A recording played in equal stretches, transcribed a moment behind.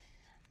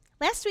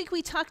Last week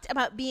we talked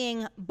about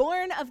being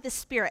born of the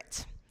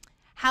Spirit,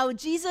 how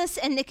Jesus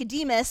and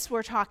Nicodemus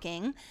were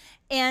talking,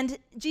 and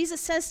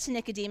Jesus says to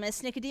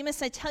Nicodemus,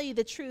 Nicodemus, I tell you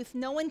the truth,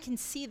 no one can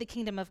see the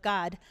kingdom of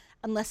God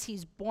unless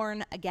he's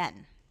born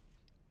again.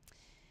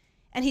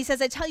 And he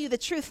says, I tell you the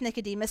truth,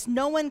 Nicodemus,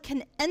 no one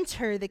can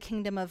enter the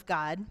kingdom of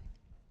God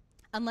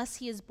unless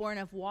he is born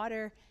of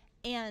water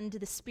and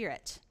the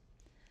Spirit.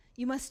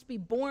 You must be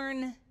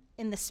born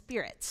in the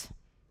Spirit,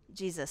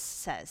 Jesus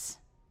says.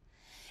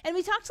 And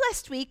we talked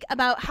last week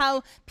about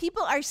how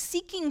people are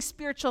seeking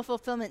spiritual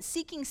fulfillment,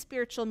 seeking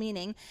spiritual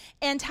meaning,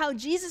 and how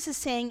Jesus is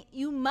saying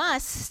you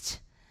must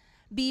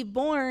be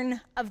born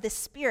of the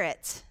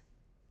Spirit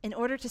in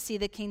order to see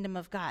the kingdom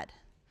of God.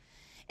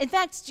 In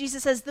fact,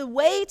 Jesus says the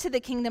way to the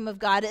kingdom of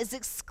God is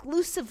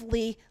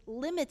exclusively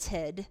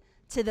limited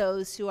to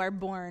those who are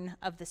born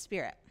of the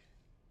Spirit.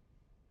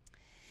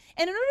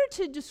 And in order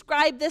to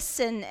describe this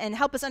and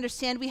help us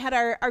understand, we had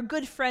our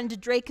good friend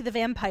Drake the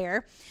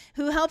vampire,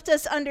 who helped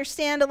us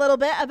understand a little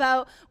bit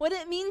about what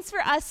it means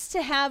for us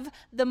to have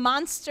the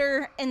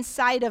monster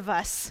inside of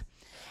us,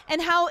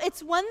 and how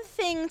it's one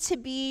thing to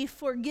be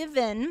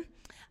forgiven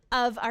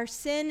of our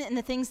sin and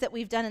the things that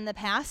we've done in the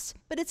past,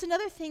 but it's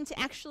another thing to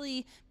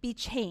actually be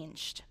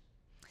changed.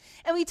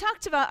 And we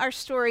talked about our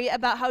story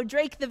about how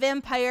Drake the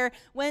vampire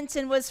went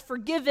and was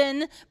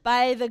forgiven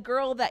by the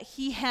girl that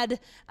he had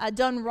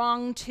done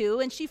wrong to,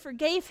 and she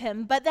forgave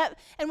him.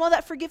 And while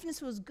that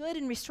forgiveness was good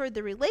and restored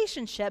the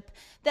relationship,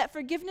 that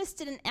forgiveness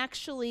didn't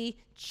actually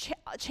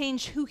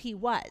change who he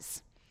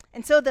was.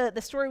 And so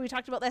the story we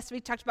talked about last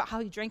week talked about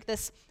how he drank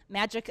this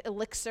magic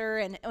elixir,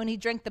 and when he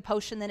drank the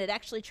potion, then it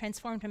actually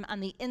transformed him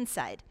on the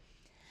inside.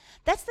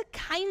 That's the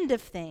kind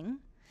of thing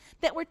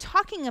that we're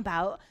talking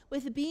about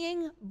with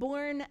being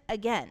born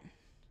again.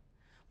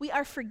 We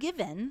are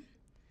forgiven,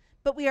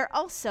 but we are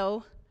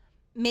also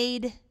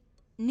made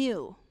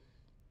new.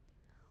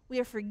 We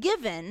are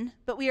forgiven,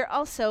 but we are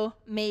also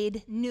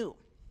made new.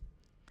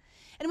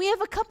 And we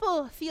have a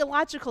couple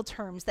theological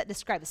terms that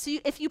describe this. So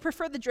if you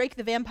prefer the Drake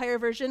the vampire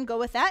version, go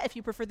with that. If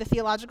you prefer the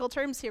theological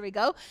terms, here we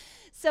go.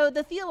 So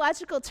the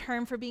theological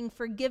term for being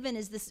forgiven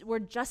is this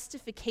word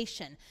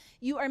justification.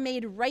 You are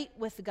made right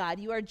with God.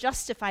 You are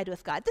justified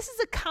with God. This is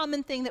a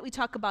common thing that we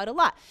talk about a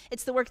lot.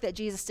 It's the work that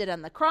Jesus did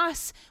on the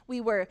cross.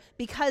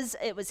 Because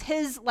it was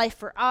his life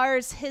for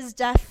ours, his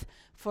death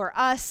for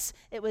us.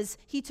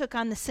 He took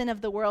on the sin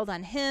of the world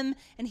on him,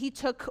 and he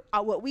took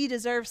what we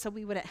deserve so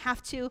we wouldn't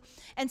have to.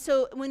 And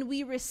so when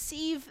we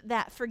receive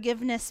that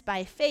forgiveness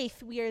by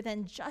faith, we are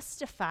then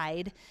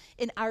justified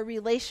in our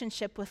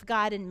relationship with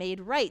God and made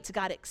right.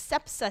 God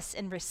accepts us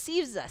and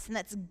receives us, and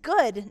that's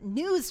good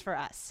news for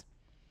us.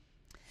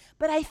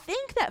 But I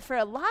think that for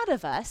a lot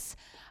of us,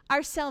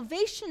 our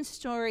salvation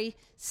story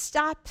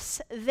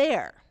stops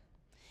there.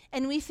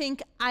 And we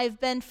think, I've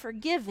been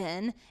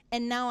forgiven,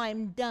 and now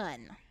I'm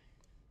done.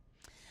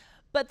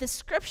 But the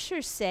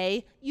scriptures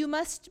say you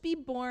must be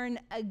born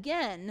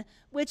again,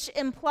 which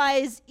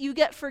implies you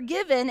get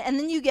forgiven and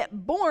then you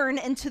get born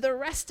into the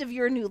rest of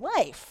your new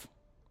life.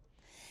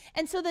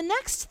 And so the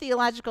next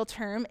theological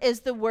term is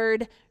the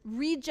word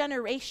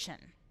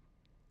regeneration,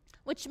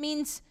 which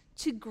means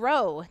to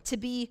grow, to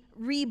be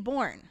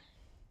reborn.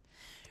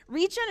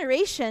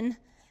 Regeneration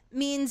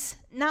means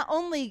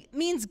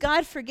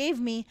God forgave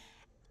me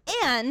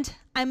and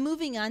I'm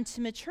moving on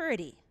to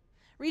maturity.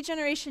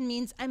 Regeneration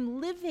means I'm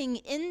living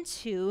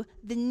into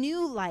the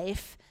new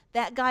life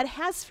that God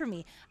has for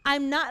me.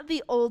 I'm not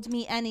the old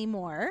me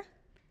anymore.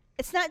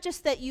 It's not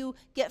just that you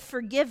get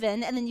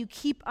forgiven and then you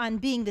keep on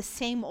being the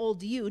same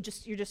old you,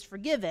 you're just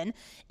forgiven.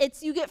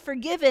 It's you get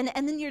forgiven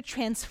and then you're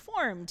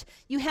transformed.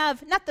 You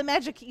have not the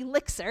magic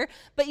elixir,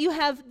 but you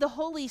have the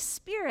Holy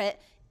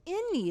Spirit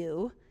in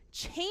you,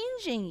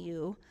 changing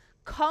you,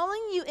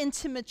 calling you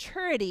into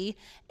maturity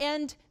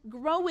and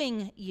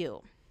growing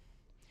you.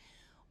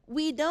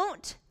 We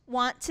don't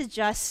want to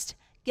just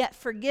get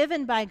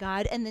forgiven by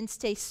God and then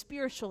stay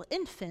spiritual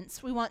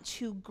infants. We want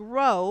to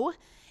grow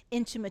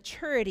into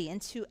maturity,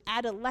 into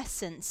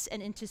adolescence,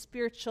 and into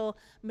spiritual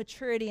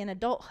maturity and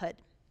adulthood.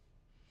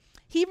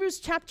 Hebrews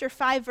chapter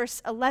 5,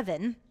 verse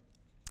 11,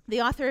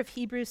 the author of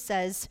Hebrews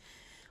says,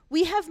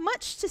 "We have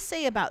much to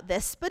say about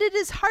this, but it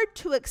is hard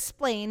to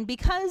explain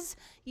because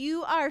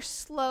you are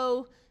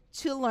slow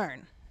to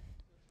learn."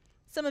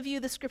 Some of you,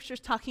 the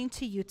scripture's talking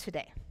to you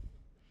today.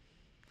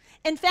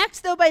 In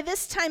fact, though by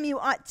this time you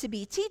ought to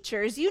be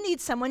teachers, you need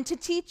someone to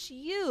teach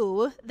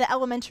you the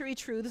elementary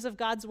truths of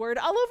God's word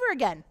all over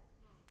again.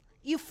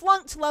 You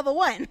flunked level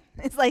 1.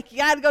 It's like you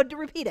got to go to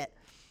repeat it.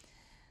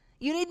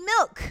 You need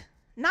milk,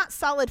 not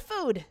solid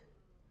food.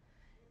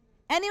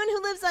 Anyone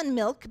who lives on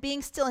milk,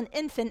 being still an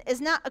infant,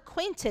 is not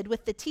acquainted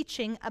with the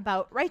teaching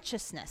about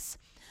righteousness.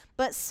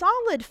 But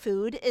solid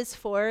food is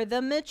for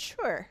the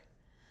mature,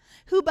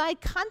 who by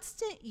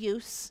constant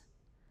use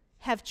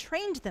have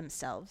trained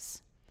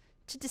themselves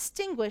to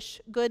distinguish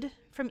good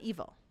from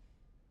evil.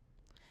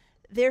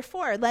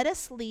 Therefore, let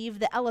us leave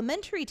the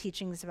elementary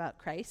teachings about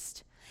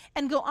Christ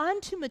and go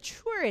on to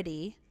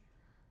maturity,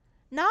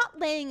 not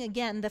laying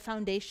again the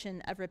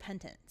foundation of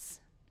repentance,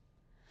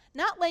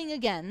 not laying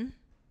again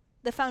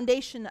the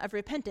foundation of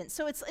repentance.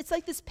 So it's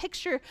like this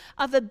picture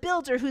of a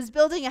builder who's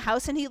building a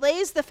house, and he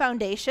lays the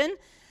foundation,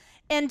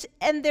 and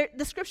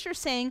the scripture is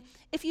saying,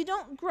 if you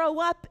don't grow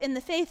up in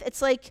the faith,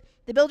 it's like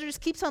the builder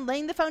just keeps on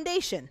laying the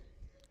foundation.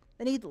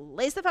 Then he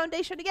lays the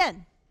foundation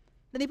again.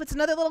 Then he puts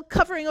another little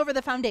covering over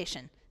the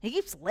foundation. He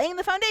keeps laying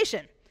the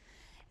foundation.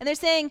 And they're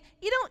saying,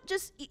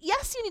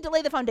 yes, you need to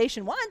lay the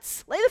foundation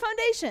once. Lay the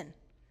foundation.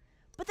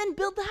 But then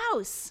build the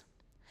house.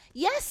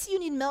 Yes, you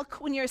need milk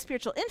when you're a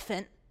spiritual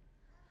infant,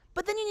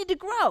 but then you need to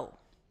grow.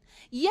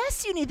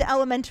 Yes, you need the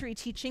elementary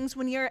teachings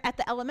when you're at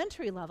the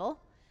elementary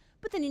level,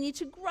 but then you need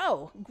to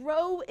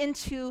grow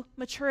into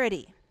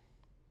maturity.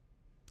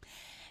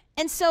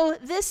 And so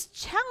this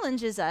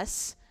challenges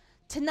us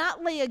to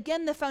not lay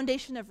again the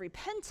foundation of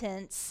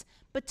repentance,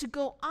 but to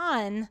go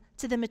on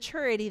to the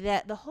maturity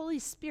that the Holy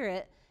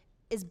Spirit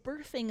is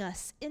birthing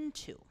us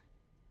into.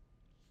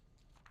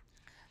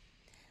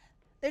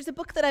 There's a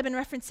book that I've been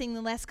referencing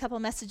the last couple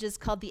messages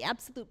called The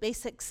Absolute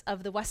Basics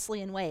of the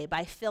Wesleyan Way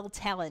by Phil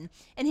Talon,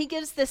 and he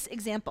gives this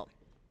example.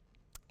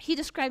 He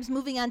describes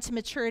moving on to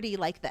maturity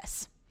like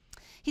this.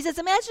 He says,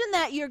 imagine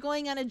that you're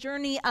going on a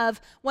journey of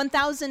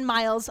 1,000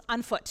 miles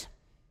on foot.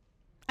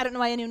 I don't know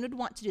why anyone would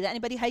want to do that.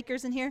 Anybody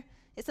hikers in here?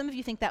 Yeah, some of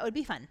you think that would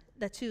be fun,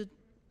 to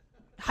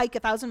hike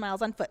 1,000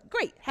 miles on foot.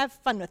 Great, have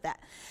fun with that.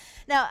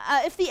 Now,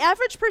 if the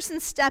average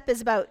person's step is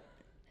about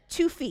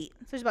 2 feet,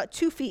 so there's about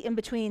 2 feet in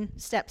between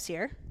steps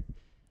here,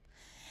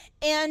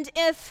 and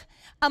if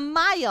a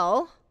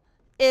mile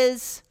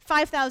is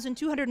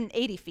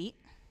 5,280 feet,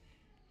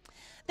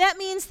 that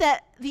means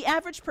that the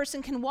average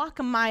person can walk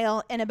a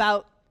mile in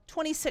about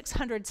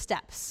 2,600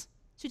 steps.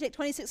 So you take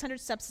 2,600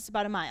 steps, it's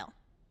about a mile.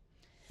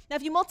 Now,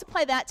 if you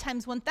multiply that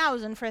times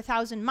 1,000 for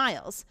 1,000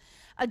 miles,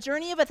 a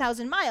journey of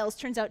 1,000 miles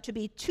turns out to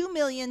be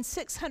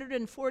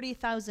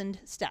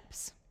 2,640,000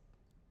 steps.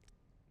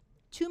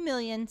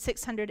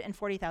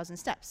 2,640,000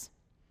 steps.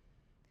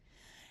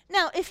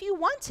 Now, if you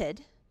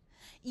wanted,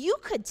 you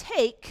could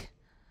take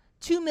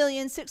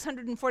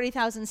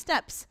 2,640,000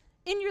 steps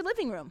in your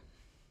living room.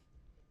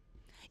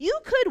 You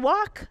could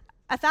walk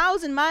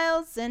 1,000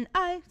 miles and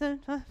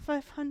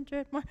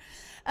 500 more.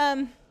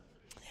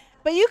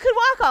 But you could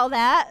walk all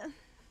that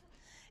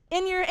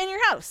in your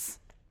house.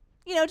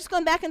 Just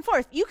going back and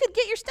forth. You could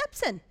get your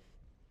steps in.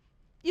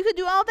 You could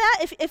do all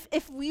that.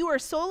 If we were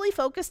solely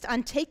focused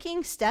on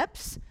taking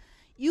steps,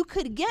 you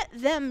could get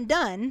them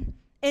done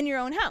in your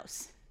own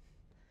house.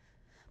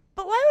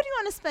 But why would you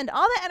want to spend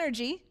all that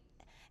energy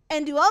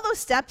and do all those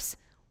steps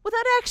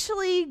without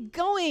actually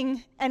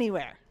going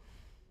anywhere?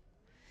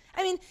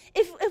 I mean,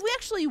 if we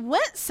actually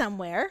went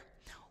somewhere,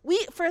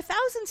 for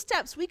 1,000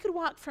 steps, we could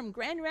walk from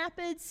Grand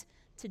Rapids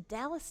to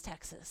Dallas,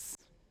 Texas.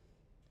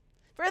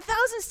 For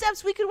 1,000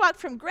 steps, we could walk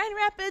from Grand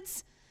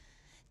Rapids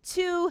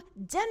to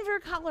Denver,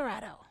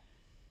 Colorado.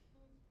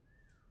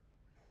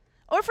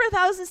 Or for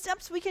 1,000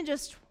 steps, we can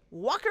just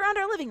walk around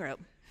our living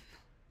room.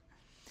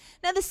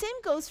 Now, the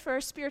same goes for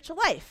our spiritual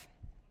life.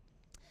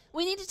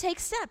 We need to take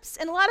steps,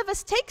 and a lot of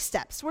us take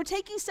steps. We're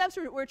taking steps,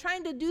 we're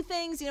trying to do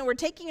things, we're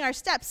taking our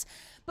steps,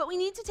 but we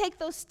need to take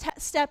those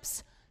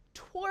steps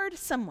toward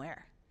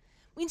somewhere.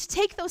 We need to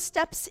take those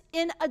steps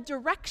in a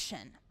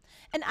direction.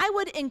 And I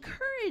would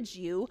encourage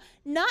you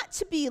not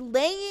to be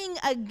laying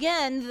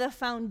again the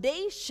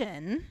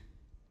foundation,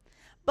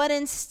 but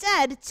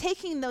instead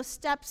taking those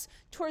steps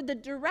toward the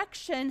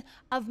direction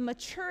of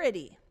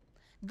maturity,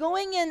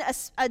 going in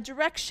a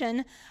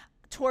direction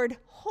toward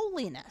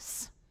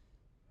holiness.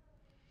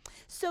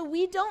 So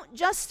we don't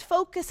just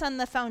focus on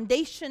the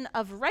foundation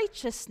of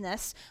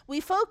righteousness,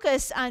 we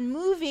focus on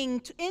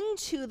moving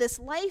into this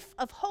life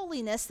of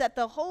holiness that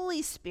the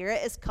Holy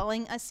Spirit is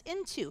calling us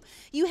into.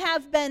 You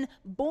have been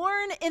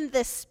born in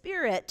the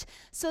Spirit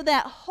so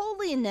that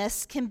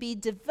holiness can be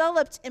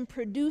developed and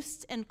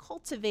produced and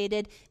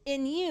cultivated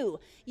in you.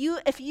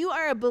 If you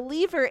are a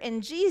believer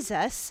in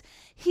Jesus,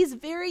 He's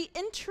very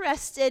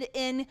interested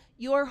in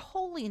your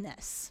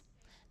holiness.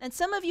 And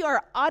some of you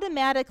are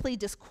automatically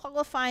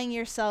disqualifying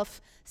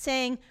yourself,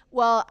 saying,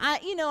 well,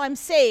 I'm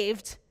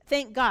saved,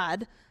 thank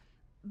God,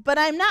 but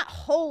I'm not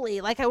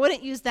holy. Like, I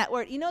wouldn't use that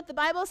word. You know what the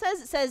Bible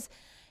says? It says,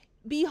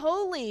 be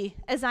holy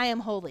as I am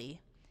holy.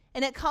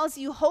 And it calls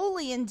you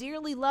holy and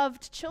dearly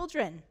loved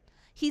children.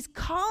 He's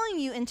calling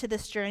you into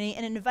this journey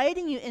and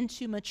inviting you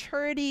into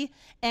maturity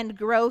and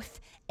growth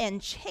and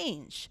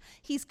change.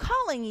 He's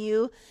calling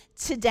you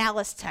to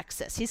Dallas,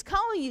 Texas. He's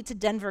calling you to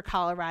Denver,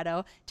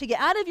 Colorado, to get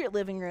out of your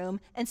living room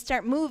and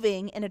start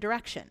moving in a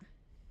direction.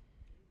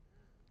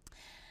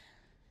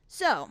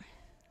 So,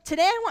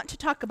 today I want to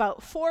talk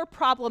about 4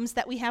 problems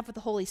that we have with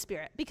the Holy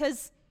Spirit,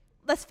 because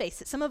let's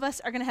face it, some of us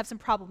are going to have some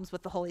problems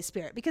with the Holy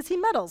Spirit because He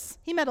meddles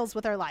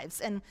with our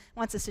lives and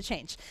wants us to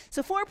change.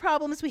 So 4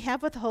 problems we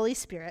have with the Holy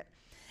Spirit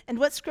and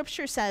what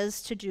Scripture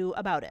says to do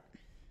about it.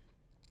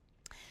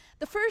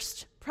 The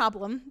first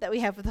problem that we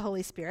have with the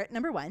Holy Spirit,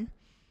 number 1,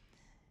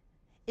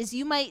 is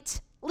you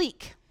might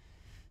leak.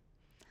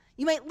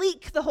 You might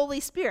leak the Holy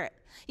Spirit.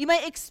 You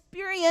might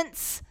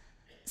experience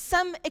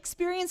some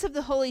experience of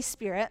the Holy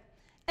Spirit,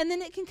 and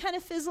then it can kind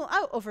of fizzle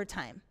out over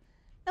time.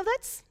 Now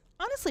that's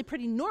honestly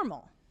pretty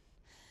normal.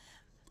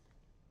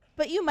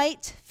 But you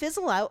might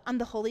fizzle out on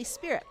the Holy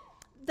Spirit.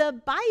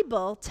 The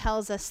Bible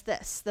tells us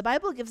this. The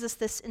Bible gives us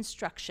this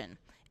instruction.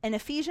 In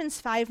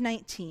Ephesians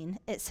 5:19,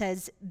 it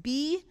says,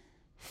 "Be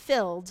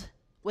filled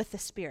with the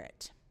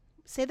Spirit."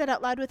 Say that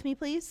out loud with me,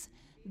 please.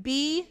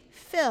 Be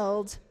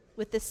filled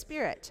with the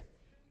Spirit.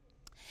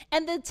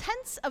 And the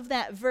tense of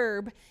that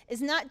verb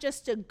is not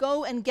just to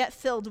go and get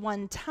filled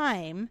one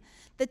time.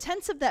 The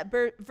tense of that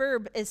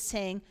verb is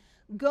saying,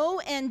 go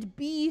and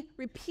be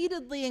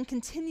repeatedly and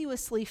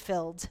continuously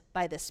filled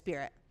by the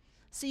Spirit.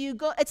 So you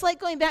go, it's like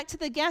going back to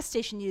the gas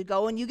station. You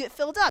go and you get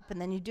filled up, and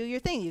then you do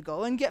your thing. You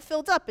go and get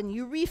filled up, and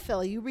you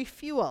refill, you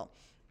refuel.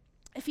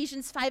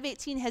 Ephesians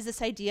 5:18 has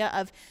this idea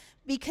of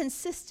be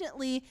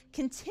consistently,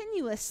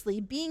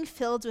 continuously being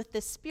filled with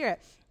the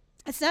Spirit.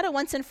 It's not a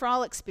once and for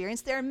all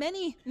experience. There are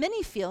many,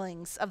 many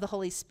feelings of the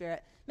Holy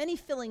Spirit, many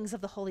fillings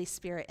of the Holy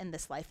Spirit in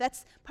this life.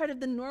 That's part of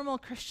the normal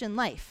Christian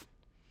life.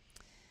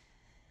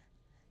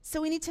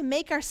 So we need to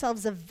make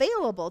ourselves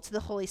available to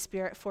the Holy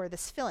Spirit for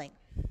this filling.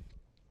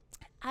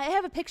 I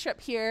have a picture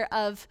up here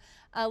of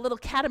a little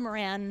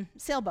catamaran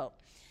sailboat.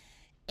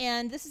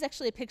 And this is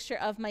actually a picture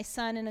of my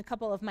son and a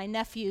couple of my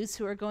nephews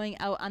who are going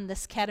out on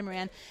this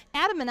catamaran.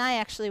 Adam and I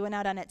actually went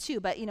out on it too,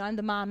 but I'm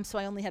the mom, so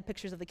I only had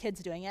pictures of the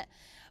kids doing it.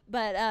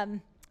 But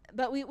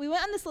we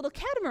went on this little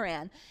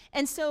catamaran.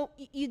 And so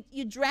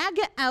you drag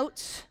it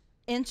out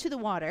into the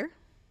water.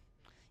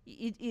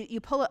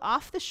 You pull it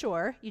off the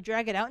shore. You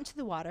drag it out into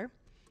the water.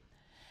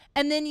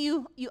 And then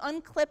you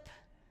unclip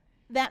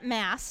that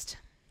mast.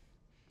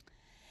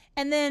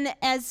 And then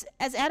as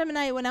Adam and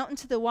I went out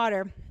into the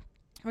water,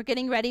 we're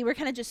getting ready. We're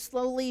kind of just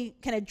slowly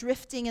kind of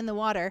drifting in the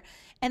water.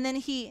 And then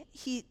he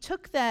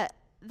took that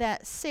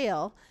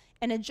sail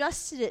and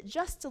adjusted it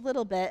just a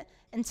little bit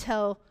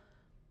until,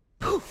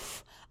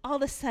 poof, all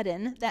of a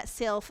sudden that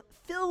sail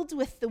filled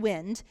with the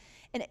wind,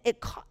 and it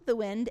caught the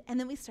wind, and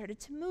then we started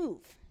to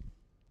move.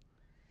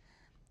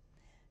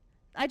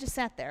 I just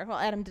sat there while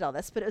Adam did all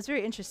this, but it was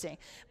very interesting.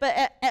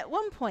 But at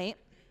one point,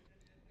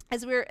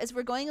 as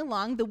we're going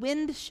along, the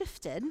wind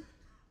shifted,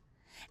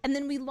 and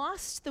then we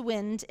lost the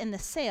wind in the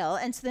sail,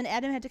 and so then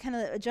Adam had to kind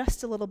of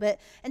adjust a little bit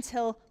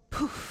until,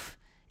 poof,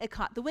 it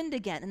caught the wind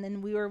again, and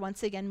then we were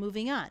once again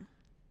moving on.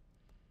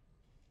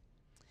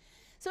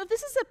 So if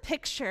this is a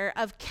picture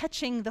of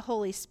catching the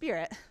Holy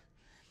Spirit,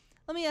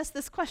 let me ask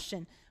this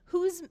question.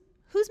 Who's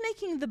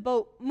making the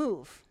boat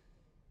move?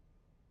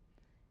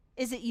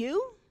 Is it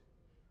you?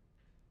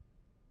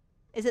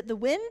 Is it the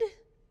wind?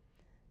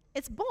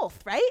 It's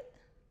both, right?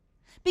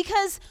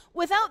 Because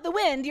without the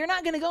wind, you're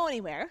not going to go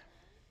anywhere.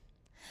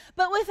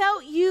 But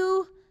without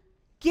you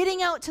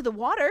getting out to the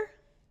water,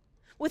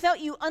 without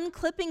you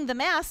unclipping the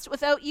mast,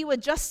 without you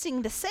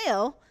adjusting the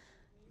sail,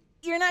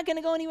 you're not going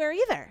to go anywhere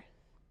either.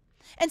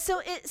 And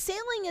so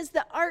sailing is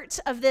the art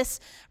of this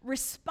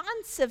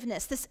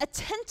responsiveness, this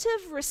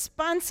attentive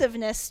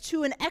responsiveness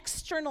to an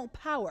external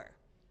power.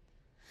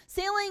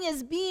 Sailing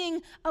is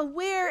being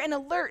aware and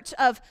alert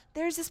of,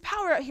 there's this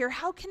power out here.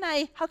 How can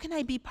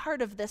I be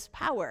part of this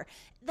power?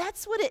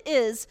 That's what it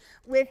is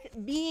with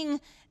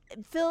being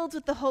filled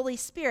with the Holy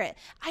Spirit.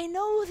 I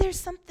know there's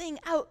something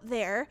out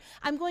there.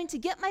 I'm going to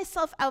get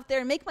myself out there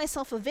and make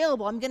myself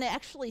available. I'm going to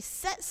actually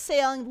set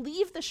sail and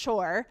leave the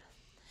shore,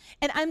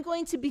 and I'm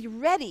going to be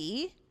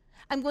ready.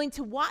 I'm going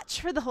to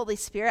watch for the Holy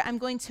Spirit. I'm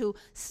going to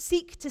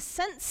seek to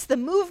sense the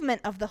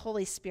movement of the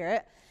Holy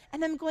Spirit,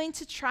 and I'm going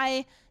to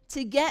try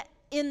to get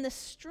in the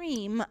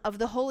stream of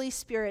the Holy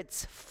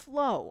Spirit's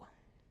flow.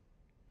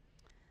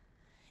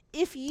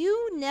 If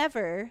you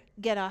never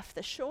get off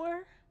the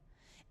shore,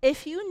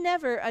 if you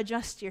never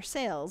adjust your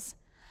sails,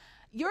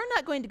 you're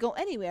not going to go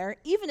anywhere,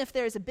 even if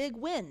there's a big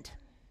wind.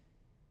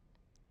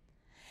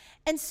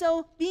 And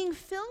so being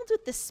filled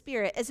with the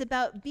Spirit is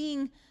about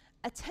being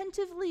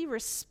attentively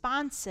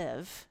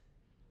responsive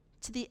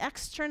to the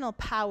external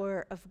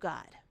power of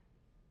God.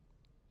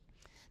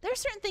 There are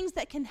certain things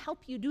that can help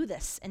you do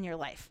this in your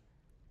life.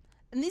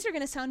 And these are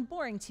going to sound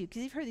boring to you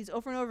because you've heard these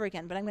over and over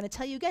again, but I'm going to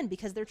tell you again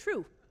because they're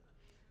true.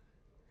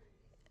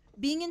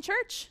 Being in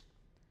church,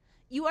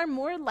 you are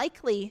more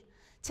likely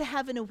to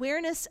have an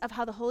awareness of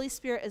how the Holy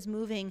Spirit is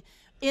moving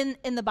in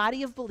the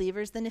body of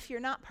believers than if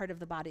you're not part of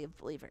the body of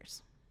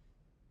believers.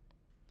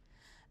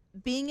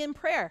 Being in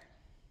prayer,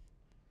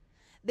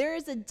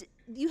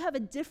 you have a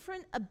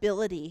different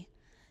ability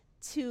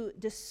to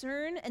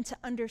discern and to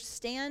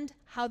understand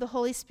how the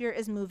Holy Spirit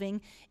is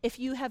moving if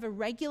you have a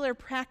regular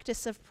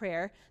practice of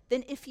prayer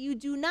than if you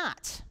do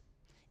not.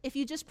 If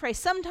you just pray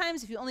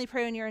sometimes, if you only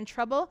pray when you're in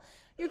trouble,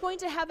 you're going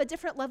to have a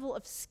different level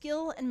of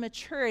skill and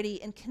maturity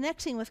in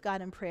connecting with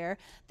God in prayer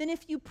than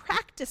if you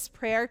practice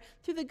prayer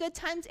through the good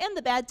times and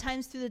the bad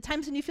times, through the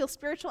times when you feel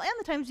spiritual and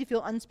the times you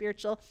feel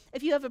unspiritual.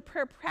 If you have a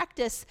prayer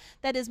practice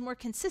that is more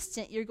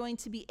consistent, you're going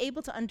to be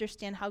able to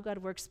understand how God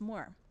works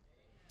more.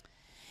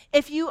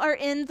 If you are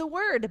in the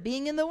Word,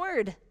 being in the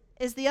Word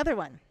is the other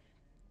one.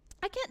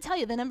 I can't tell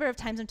you the number of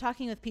times I'm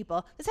talking with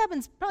people. This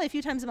happens probably a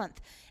few times a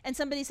month. And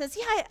somebody says,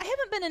 yeah, I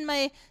haven't been in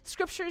my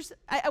scriptures.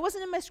 I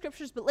wasn't in my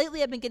scriptures, but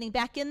lately I've been getting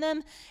back in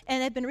them.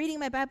 And I've been reading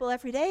my Bible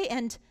every day.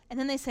 And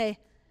then they say,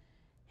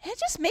 it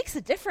just makes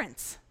a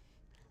difference.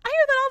 I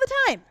hear that all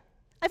the time.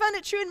 I found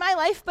it true in my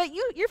life, but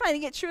you're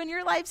finding it true in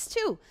your lives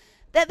too.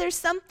 That there's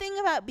something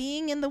about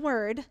being in the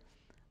Word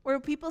where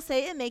people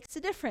say it makes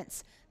a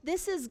difference.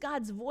 This is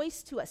God's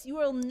voice to us. You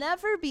will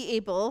never be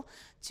able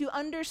to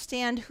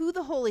understand who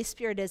the Holy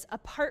Spirit is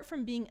apart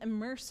from being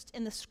immersed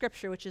in the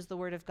Scripture, which is the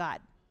Word of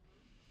God.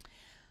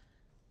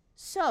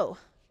 So,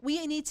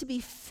 we need to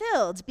be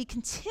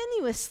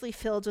continuously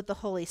filled with the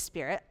Holy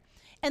Spirit.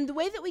 And the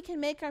way that we can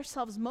make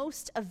ourselves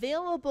most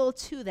available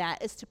to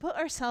that is to put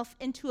ourselves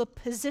into a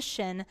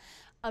position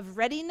of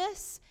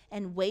readiness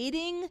and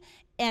waiting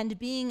and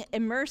being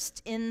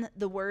immersed in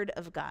the Word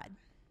of God.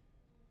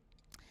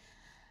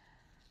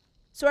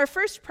 So our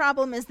first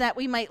problem is that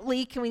we might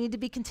leak and we need to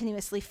be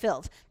continuously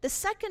filled. The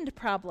second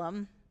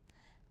problem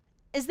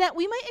is that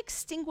we might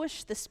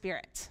extinguish the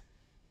Spirit.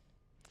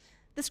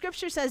 The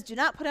Scripture says, do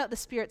not put out the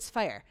Spirit's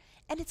fire.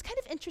 And it's kind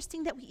of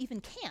interesting that we even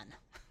can,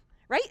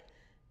 right?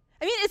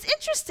 I mean, it's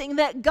interesting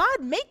that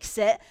God makes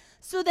it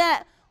so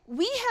that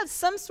we have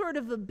some sort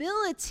of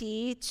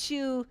ability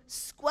to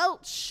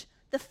squelch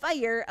the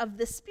fire of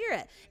the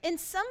Spirit. In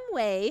some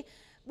way,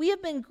 we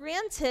have been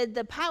granted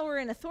the power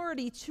and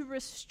authority to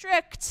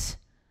restrict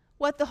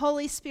what the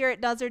Holy Spirit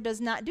does or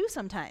does not do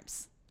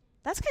sometimes.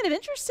 That's kind of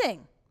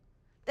interesting,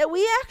 that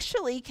we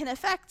actually can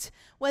affect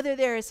whether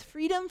there is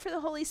freedom for the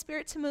Holy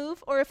Spirit to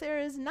move or if there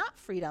is not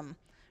freedom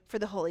for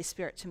the Holy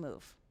Spirit to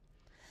move.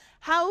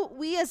 How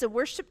we as a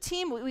worship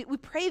team, we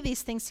pray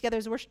these things together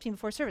as a worship team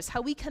before service.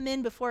 How we come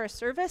in before a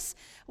service,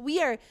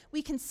 we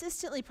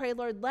consistently pray,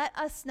 Lord, let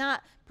us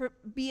not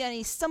be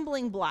any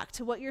stumbling block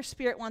to what your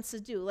Spirit wants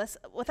to do.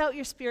 Without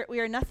your Spirit, we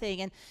are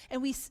nothing.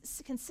 And we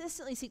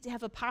consistently seek to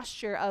have a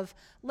posture of,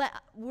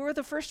 we're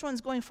the first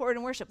ones going forward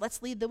in worship.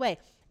 Let's lead the way.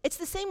 It's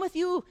the same with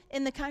you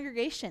in the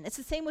congregation. It's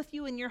the same with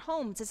you in your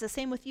homes. It's the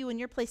same with you in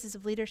your places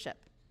of leadership.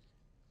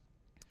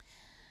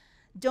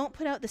 Don't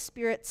put out the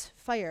Spirit's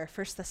fire,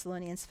 1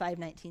 Thessalonians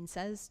 5:19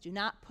 says. Do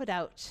not put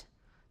out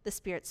the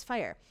Spirit's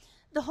fire.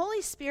 The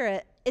Holy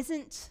Spirit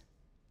isn't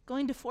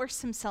going to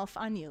force himself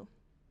on you.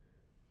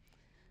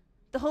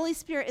 The Holy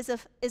Spirit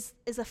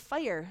is a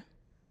fire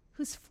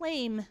whose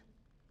flame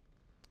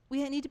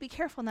we need to be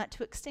careful not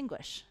to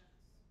extinguish.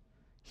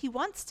 He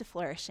wants to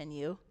flourish in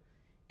you,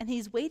 and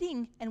he's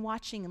waiting and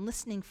watching and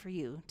listening for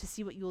you to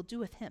see what you will do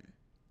with him.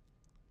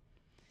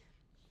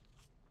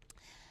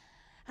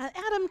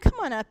 Adam, come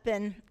on up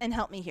and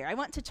help me here. I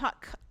want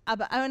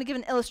to give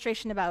an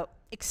illustration about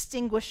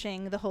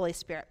extinguishing the Holy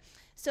Spirit.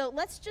 So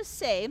let's just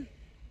say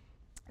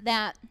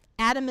that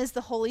Adam is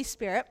the Holy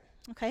Spirit,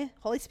 okay?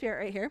 Holy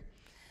Spirit right here.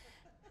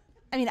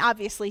 I mean,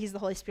 obviously he's the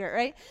Holy Spirit,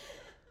 right?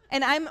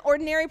 And I'm an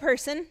ordinary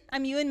person.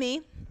 I'm you and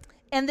me.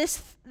 And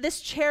this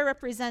chair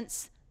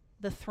represents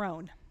the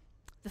throne.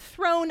 The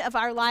throne of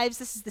our lives.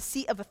 This is the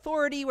seat of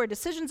authority where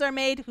decisions are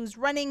made, who's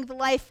running the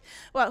life,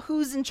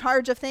 who's in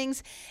charge of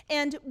things.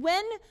 And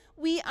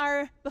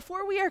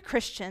before we are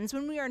Christians,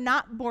 when we are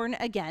not born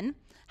again,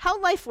 how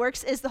life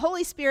works is the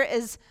Holy Spirit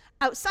is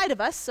outside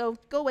of us, so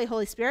go away,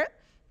 Holy Spirit.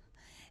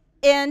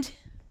 And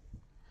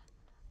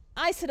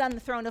I sit on the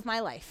throne of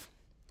my life.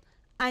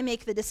 I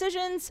make the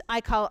decisions, I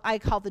call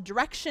the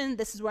direction,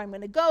 this is where I'm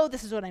going to go,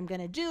 this is what I'm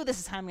going to do, this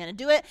is how I'm going to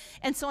do it.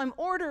 And so I'm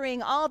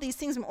ordering all these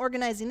things, I'm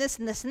organizing this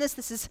and this and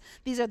this.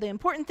 These are the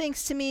important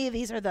things to me,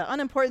 these are the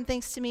unimportant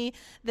things to me,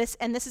 this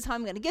is how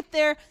I'm going to get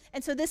there.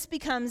 And so this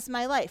becomes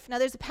my life. Now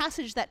there's a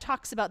passage that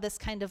talks about this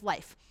kind of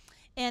life.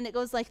 And it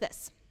goes like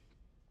this.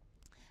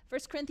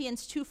 1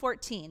 Corinthians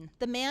 2:14.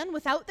 The man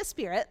without the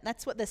Spirit,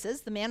 that's what this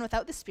is, the man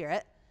without the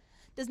Spirit,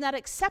 does not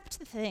accept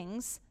the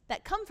things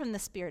that come from the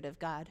Spirit of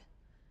God,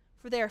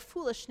 for they are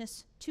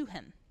foolishness to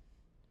him.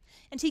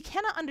 And he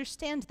cannot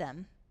understand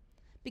them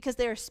because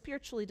they are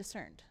spiritually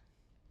discerned.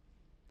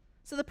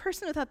 So the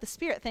person without the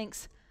Spirit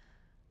thinks,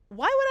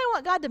 why would I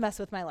want God to mess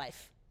with my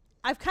life?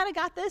 I've kind of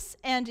got this,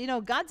 and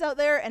God's out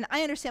there, and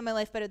I understand my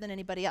life better than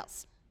anybody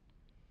else.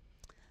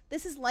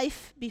 This is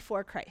life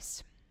before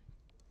Christ.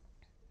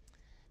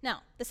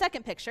 Now, the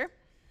second picture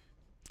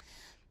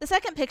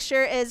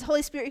is,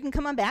 Holy Spirit, you can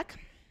come on back.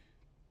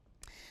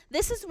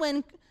 This is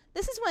when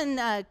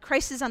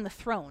Christ is on the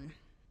throne.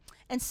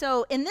 And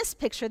so in this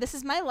picture, this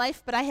is my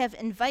life, but I have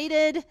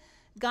invited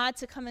God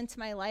to come into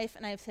my life,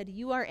 and I have said,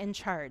 you are in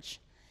charge.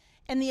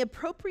 And the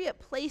appropriate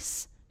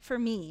place for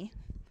me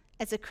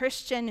as a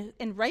Christian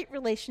in right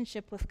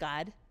relationship with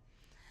God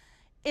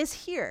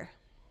is here.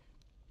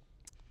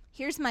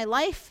 Here's my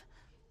life,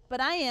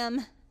 but I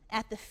am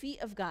at the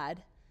feet of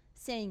God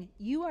saying,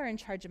 you are in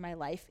charge of my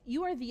life.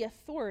 You are the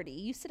authority.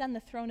 You sit on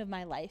the throne of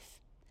my life.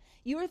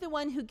 You are the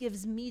one who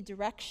gives me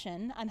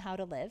direction on how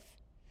to live.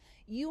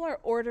 You are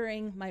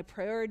ordering my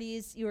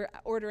priorities. You are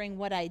ordering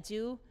what I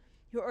do.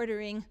 You're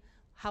ordering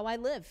how I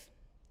live,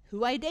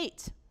 who I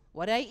date,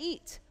 what I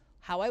eat,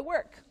 how I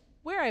work,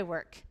 where I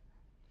work.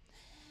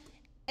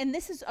 And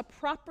this is a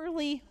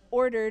properly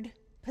ordered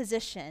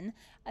position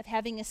of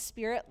having a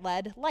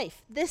Spirit-led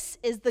life. This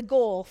is the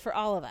goal for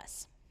all of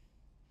us.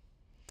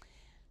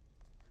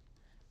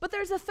 But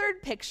there's a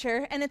third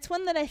picture, and it's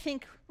one that I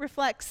think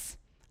reflects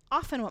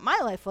often what my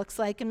life looks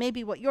like and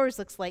maybe what yours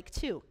looks like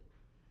too.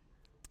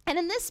 And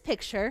in this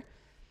picture,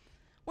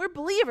 we're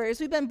believers,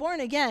 we've been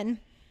born again,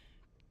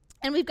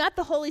 and we've got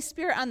the Holy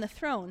Spirit on the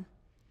throne.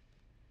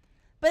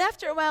 But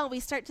after a while, we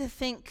start to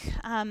think,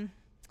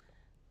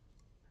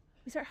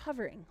 we start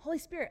hovering. Holy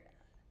Spirit,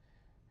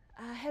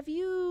 have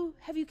you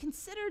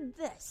considered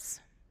this?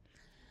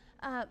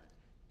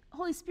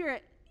 Holy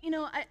Spirit,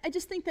 I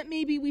just think that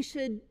maybe we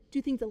should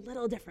do things a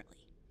little differently.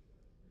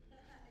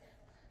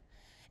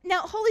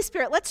 Now, Holy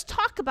Spirit, let's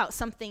talk about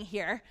something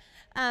here.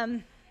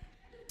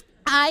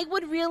 I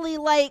would really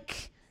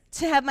like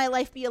to have my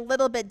life be a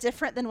little bit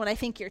different than what I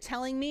think you're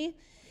telling me.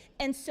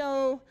 And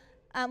so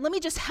let me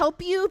just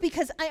help you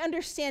because I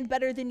understand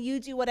better than you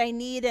do what I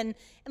need. And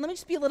let me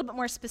just be a little bit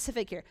more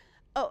specific here.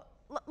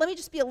 Let me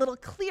just be a little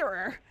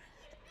clearer.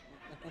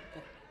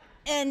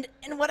 And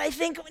what I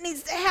think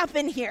needs to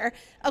happen here.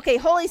 Okay,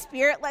 Holy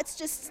Spirit, let's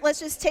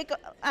just take,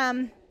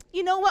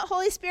 you know what,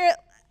 Holy Spirit,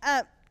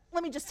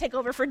 let me just take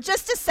over for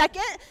just a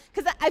second,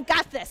 because I've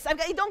got this.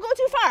 Don't go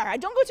too far.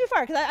 Don't go too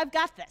far, because I've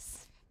got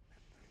this.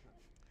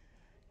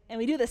 And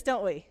we do this,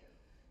 don't we?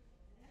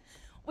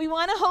 We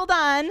want to hold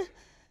on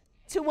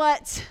to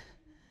what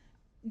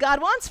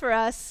God wants for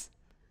us,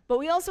 but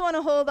we also want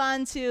to hold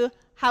on to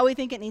how we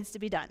think it needs to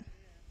be done.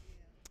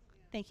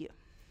 Thank you.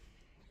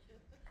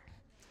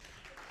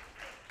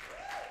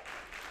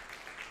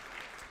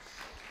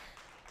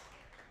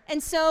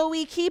 And so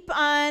we keep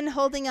on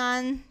holding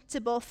on to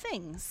both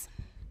things.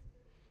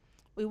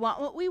 We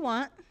want what we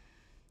want,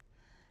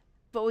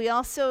 but we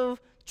also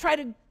try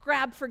to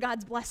grab for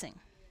God's blessing.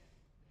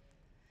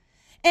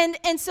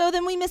 And so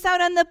then we miss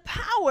out on the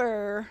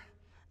power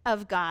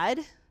of God.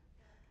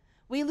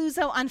 We lose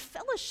out on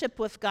fellowship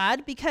with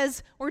God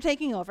because we're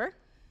taking over.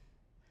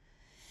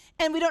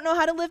 And we don't know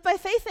how to live by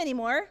faith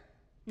anymore.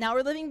 Now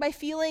we're living by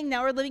feeling.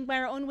 Now we're living by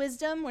our own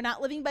wisdom. We're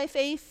not living by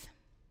faith.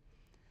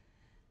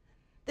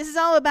 This is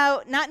all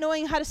about not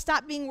knowing how to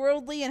stop being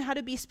worldly and how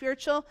to be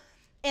spiritual.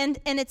 And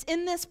it's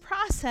in this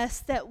process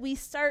that we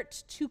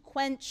start to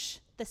quench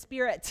the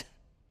Spirit.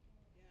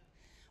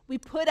 We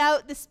put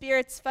out the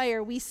Spirit's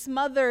fire. We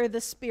smother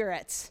the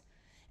Spirit.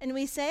 And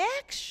we say,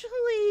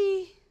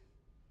 actually,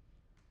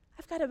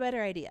 I've got a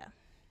better idea.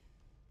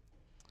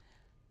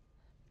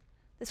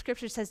 The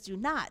scripture says, do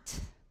not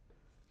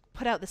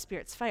put out the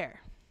Spirit's fire.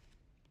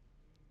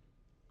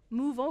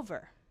 Move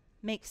over.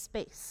 Make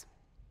space.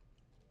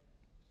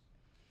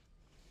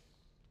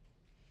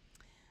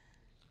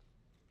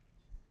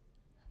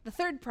 The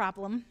third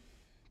problem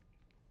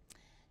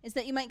is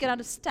that you might get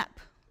out of step.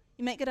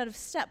 You might get out of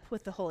step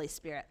with the Holy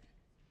Spirit.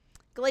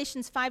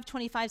 Galatians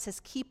 5:25 says,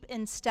 keep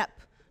in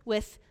step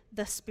with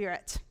the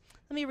Spirit.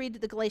 Let me read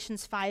the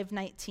Galatians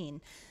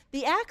 5:19.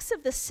 The acts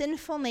of the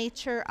sinful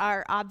nature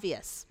are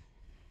obvious.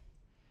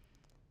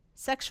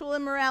 Sexual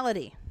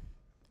immorality.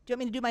 Do you want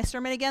me to do my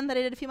sermon again that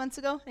I did a few months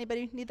ago?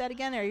 Anybody need that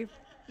again? Are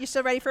you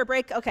still ready for a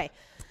break? Okay.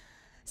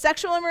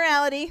 Sexual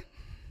immorality,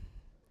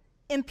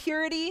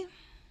 impurity,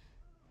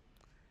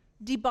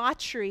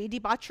 debauchery.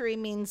 Debauchery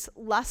means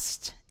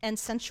lust and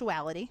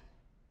sensuality.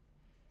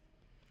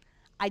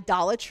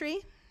 Idolatry,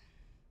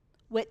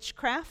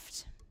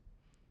 witchcraft,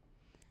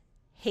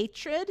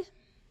 hatred,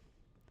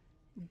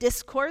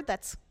 discord,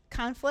 that's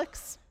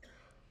conflicts,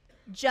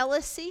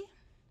 jealousy,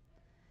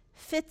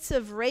 fits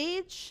of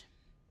rage,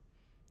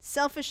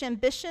 selfish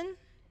ambition,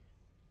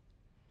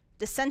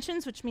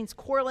 dissensions, which means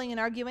quarreling and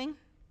arguing,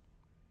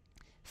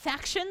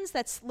 factions,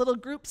 that's little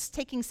groups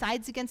taking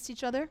sides against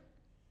each other,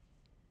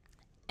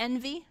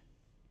 envy,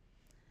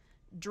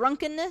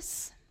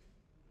 drunkenness,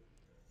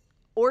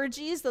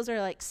 orgies, those are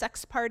like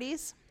sex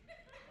parties.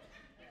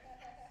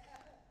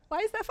 Why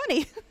is that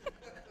funny?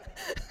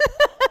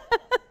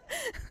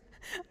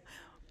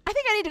 I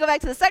think I need to go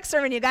back to the sex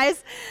sermon, you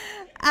guys.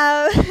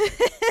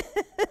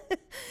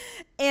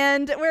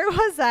 And where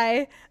was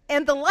I?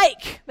 And the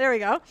like. There we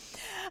go.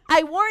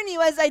 I warn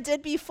you, as I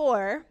did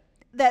before,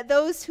 that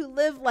those who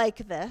live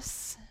like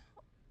this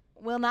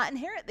will not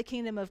inherit the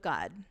kingdom of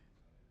God.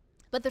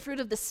 But the fruit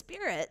of the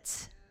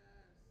Spirit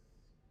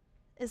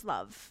is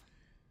love,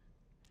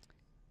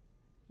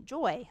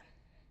 joy,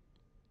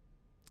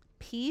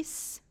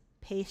 peace,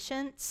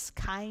 patience,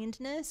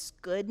 kindness,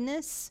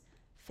 goodness,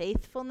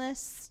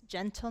 faithfulness,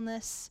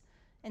 gentleness,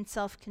 and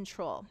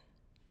self-control.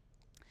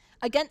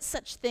 Against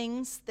such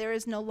things there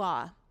is no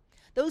law.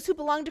 Those who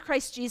belong to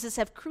Christ Jesus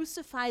have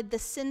crucified the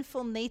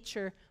sinful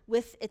nature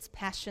with its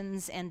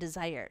passions and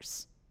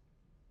desires.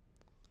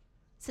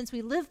 Since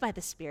we live by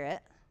the Spirit,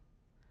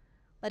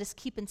 let us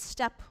keep in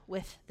step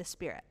with the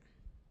Spirit.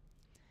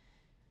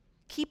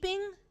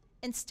 Keeping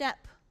in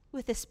step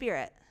with the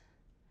Spirit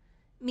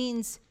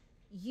means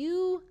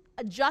you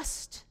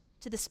adjust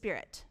to the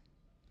Spirit.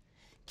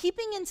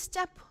 Keeping in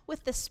step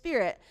with the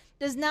Spirit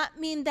does not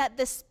mean that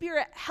the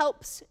Spirit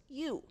helps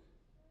you.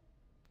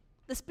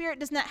 The Spirit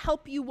does not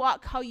help you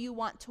walk how you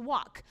want to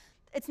walk.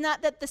 It's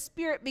not that the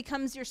Spirit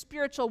becomes your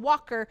spiritual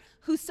walker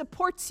who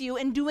supports you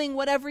in doing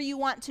whatever you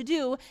want to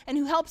do and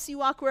who helps you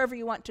walk wherever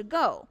you want to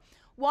go.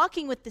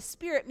 Walking with the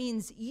Spirit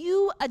means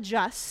you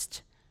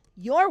adjust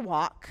your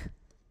walk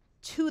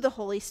to the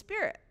Holy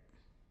Spirit.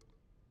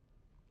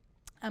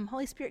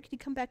 Holy Spirit, can you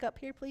come back up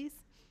here, please?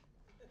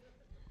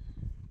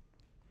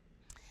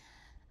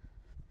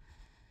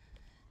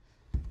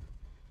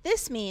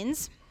 This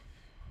means,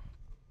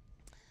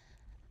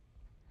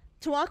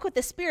 to walk with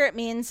the Spirit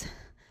means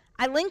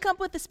I link up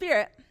with the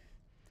Spirit,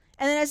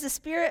 and then as the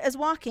Spirit is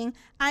walking,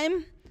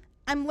 I'm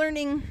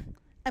learning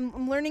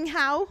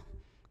how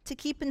to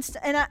keep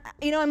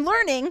I'm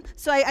learning,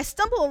 so I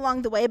stumble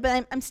along the way,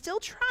 but I'm still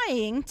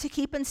trying to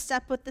keep in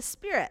step with the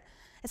Spirit.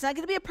 It's not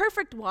going to be a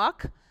perfect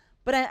walk,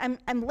 but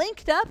I'm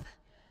linked up,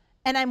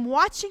 and I'm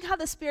watching how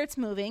the Spirit's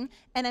moving,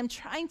 and I'm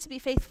trying to be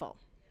faithful.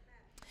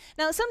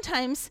 Now,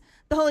 sometimes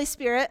the Holy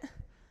Spirit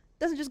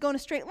doesn't just go in a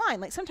straight line.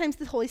 Like sometimes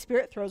the Holy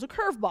Spirit throws a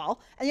curveball,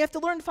 and you have to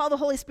learn to follow the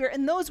Holy Spirit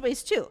in those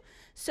ways too.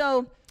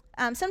 So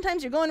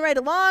sometimes you're going right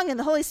along, and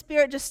the Holy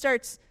Spirit just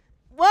starts,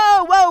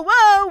 whoa, whoa,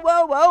 whoa,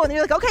 whoa, whoa, and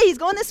you're like, okay, he's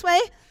going this way.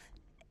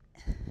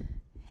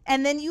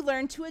 And then you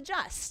learn to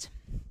adjust.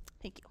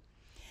 Thank you.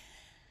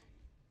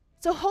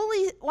 So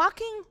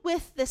walking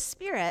with the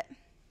Spirit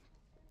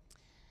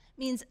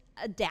means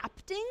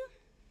adapting.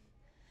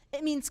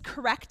 It means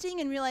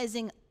correcting and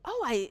realizing,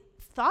 oh, I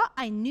thought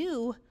I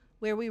knew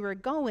where we were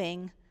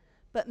going,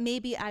 but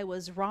maybe I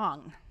was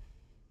wrong.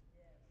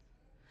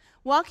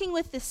 Walking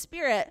with the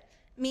Spirit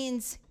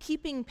means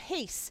keeping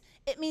pace.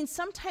 It means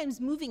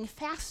sometimes moving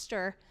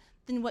faster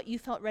than what you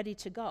felt ready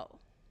to go.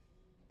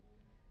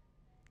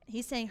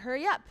 He's saying,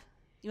 hurry up.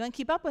 You want to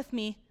keep up with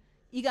me?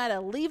 You got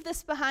to leave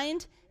this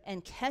behind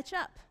and catch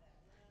up.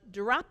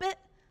 Drop it.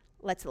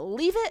 Let's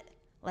leave it.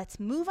 Let's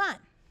move on.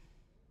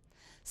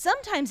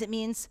 Sometimes it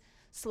means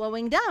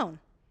slowing down.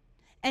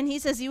 And he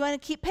says, you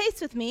want to keep pace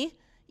with me?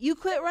 You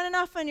quit running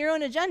off on your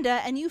own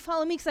agenda and you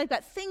follow me because I've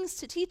got things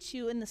to teach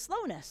you in the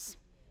slowness.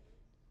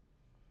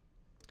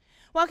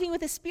 Walking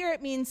with the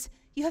Spirit means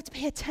you have to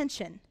pay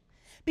attention.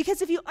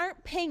 Because if you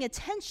aren't paying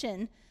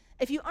attention,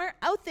 if you aren't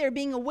out there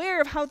being aware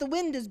of how the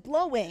wind is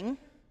blowing,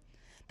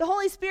 the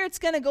Holy Spirit's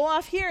going to go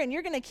off here and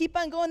you're going to keep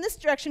on going this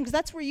direction because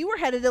that's where you were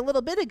headed a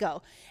little bit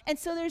ago. And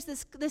so there's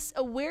this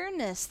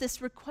awareness,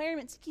 this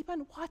requirement to keep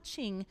on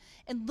watching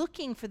and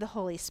looking for the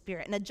Holy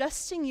Spirit and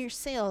adjusting your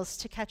sails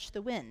to catch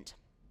the wind.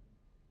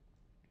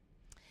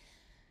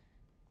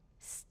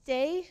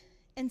 Stay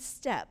in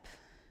step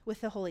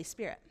with the Holy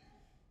Spirit.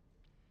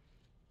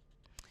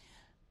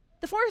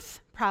 The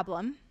fourth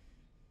problem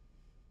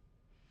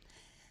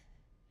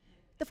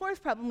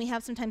we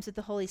have sometimes with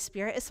the Holy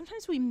Spirit is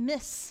sometimes we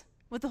miss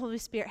what the Holy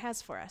Spirit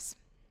has for us.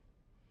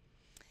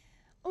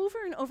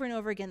 Over and over and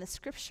over again, the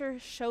Scripture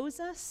shows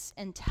us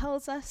and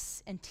tells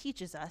us and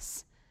teaches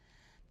us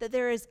that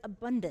there is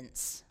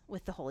abundance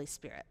with the Holy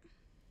Spirit,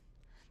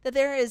 that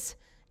there is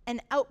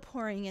an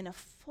outpouring and a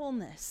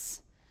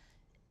fullness,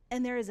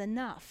 and there is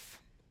enough.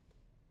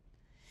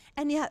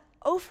 And yet,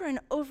 over and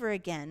over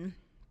again,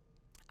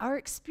 our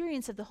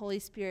experience of the Holy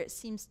Spirit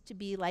seems to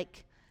be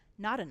like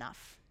not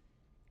enough.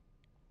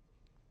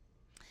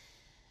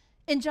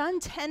 In John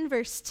 10,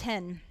 verse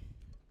 10,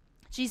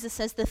 Jesus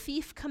says, the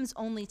thief comes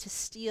only to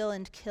steal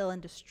and kill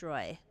and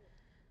destroy.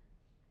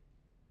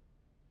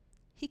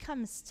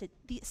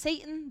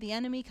 Satan, the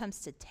enemy, comes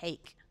to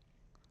take.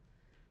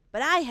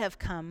 But I have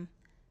come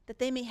that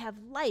they may have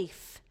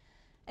life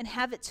and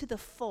have it to the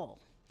full.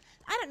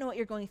 I don't know what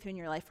you're going through in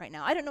your life right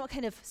now. I don't know what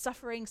kind of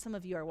suffering some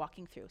of you are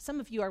walking through. Some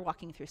of you are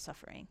walking through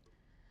suffering.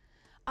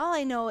 All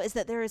I know is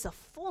that there is a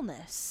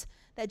fullness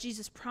that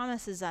Jesus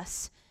promises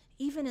us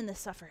even in the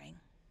suffering.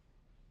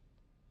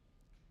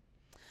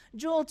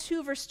 Joel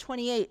 2, verse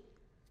 28,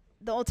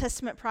 the Old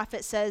Testament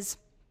prophet says,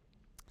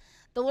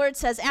 the Lord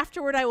says,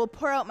 afterward I will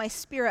pour out my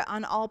Spirit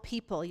on all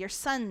people. Your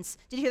sons,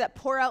 did you hear that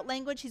pour out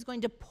language? He's going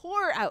to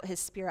pour out his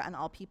Spirit on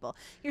all people.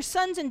 Your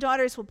sons and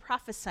daughters will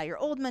prophesy. Your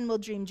old men will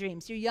dream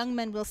dreams. Your young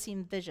men will see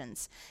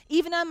visions.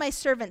 Even on my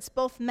servants,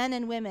 both men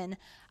and women,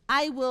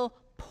 I will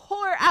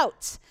pour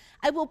out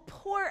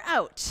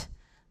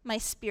my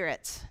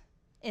Spirit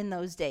in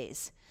those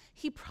days.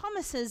 He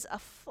promises a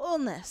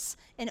fullness,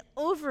 an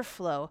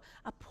overflow,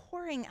 a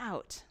pouring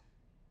out.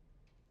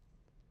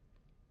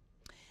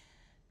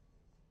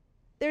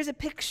 There's a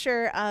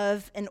picture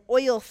of an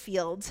oil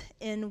field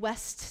in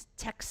West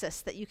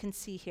Texas that you can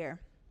see here.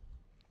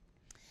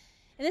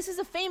 And this is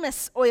a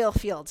famous oil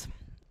field.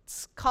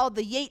 It's called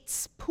the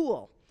Yates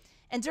Pool.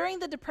 And during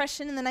the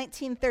Depression in the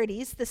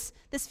 1930s,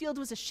 this field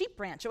was a sheep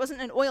ranch. It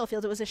wasn't an oil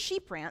field, it was a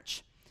sheep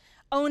ranch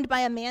owned by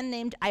a man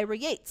named Ira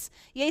Yates.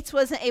 Yates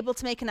wasn't able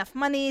to make enough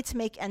money to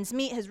make ends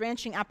meet. His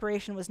ranching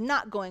operation was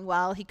not going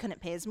well. He couldn't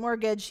pay his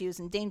mortgage. He was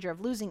in danger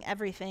of losing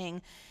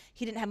everything.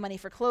 He didn't have money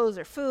for clothes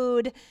or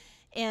food.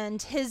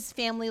 And his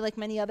family, like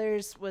many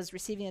others, was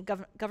receiving a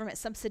government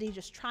subsidy,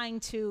 just trying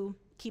to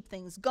keep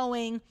things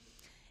going.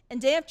 And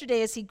day after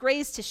day, as he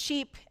grazed his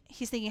sheep,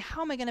 he's thinking,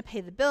 how am I going to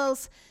pay the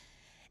bills?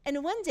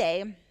 And one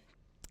day,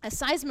 a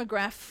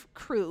seismograph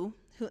crew,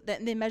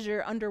 they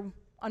measure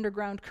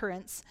underground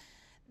currents,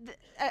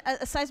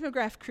 a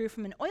seismograph crew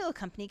from an oil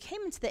company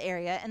came into the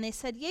area and they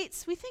said,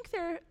 Yates, we think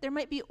there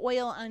might be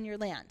oil on your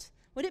land.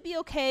 Would it be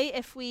okay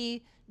if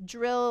we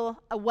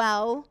drill a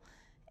well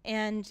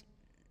and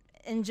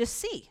just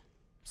see?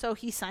 So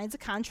he signs a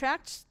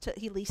contract,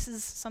 he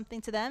leases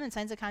something to them and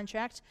signs a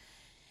contract.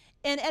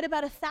 And at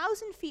about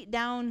 1,000 feet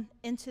down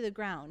into the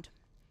ground,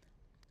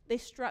 they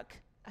struck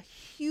a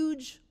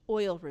huge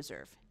oil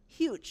reserve,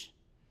 huge.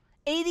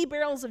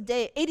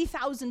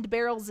 80,000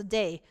 barrels a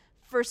day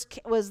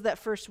was that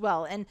first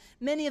well, and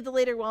many of the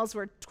later wells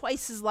were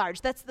twice as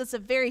large. That's a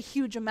very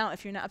huge amount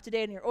if you're not up to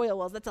date on your oil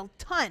wells. That's a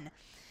ton.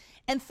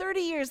 And 30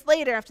 years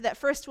later, after that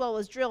first well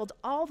was drilled,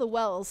 all the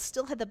wells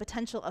still had the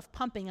potential of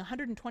pumping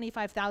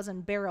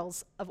 125,000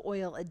 barrels of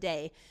oil a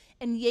day,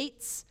 and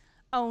Yates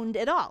owned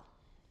it all.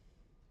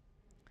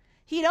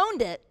 He'd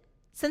owned it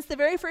since the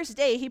very first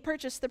day he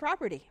purchased the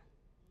property.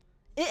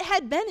 It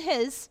had been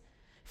his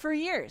for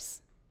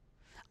years.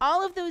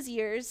 All of those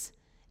years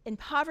in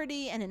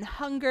poverty and in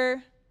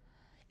hunger,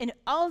 in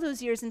all of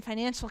those years in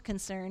financial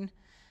concern,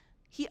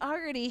 he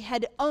already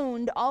had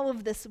owned all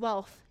of this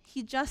wealth.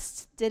 He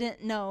just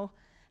didn't know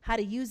how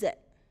to use it.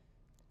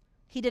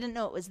 He didn't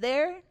know it was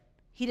there,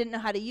 he didn't know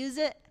how to use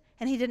it,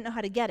 and he didn't know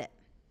how to get it.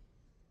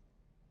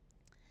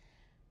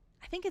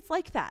 I think it's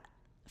like that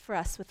for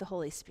us with the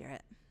Holy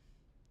Spirit.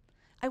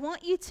 I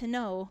want you to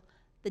know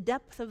the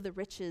depth of the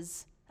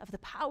riches of the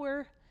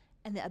power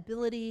and the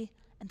ability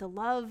and the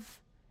love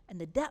and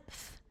the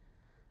depth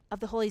of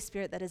the Holy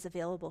Spirit that is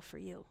available for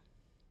you.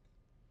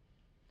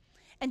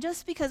 And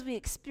just because we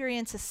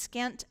experience a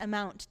scant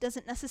amount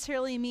doesn't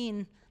necessarily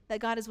mean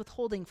that God is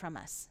withholding from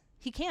us.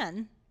 He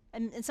can,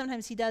 and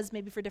sometimes he does,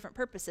 maybe for different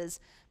purposes,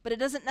 but it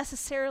doesn't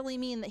necessarily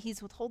mean that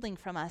he's withholding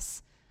from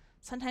us.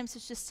 Sometimes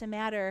it's just a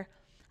matter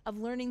of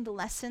learning the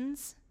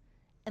lessons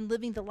and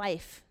living the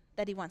life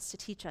that he wants to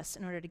teach us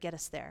in order to get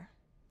us there.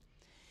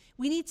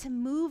 We need to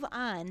move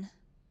on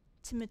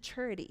to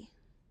maturity,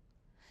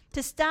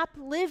 to stop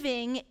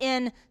living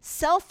in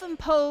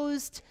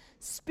self-imposed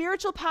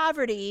spiritual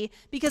poverty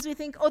because we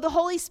think, oh, the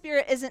Holy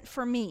Spirit isn't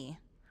for me.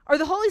 Or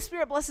the Holy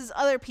Spirit blesses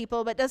other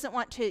people but doesn't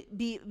want to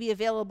be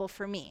available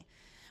for me.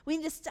 We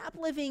need to stop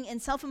living in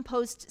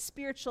self-imposed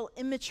spiritual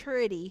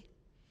immaturity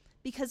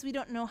because we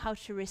don't know how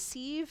to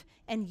receive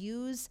and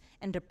use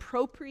and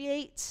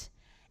appropriate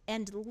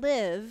and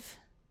live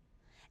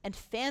and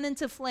fan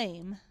into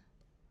flame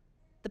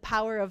the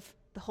power of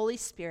the Holy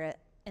Spirit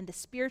and the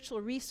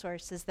spiritual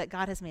resources that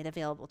God has made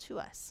available to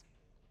us.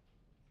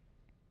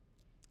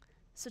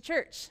 So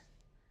church,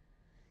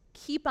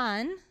 keep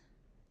on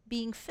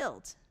being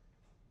filled.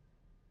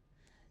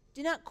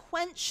 Do not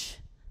quench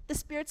the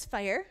Spirit's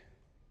fire.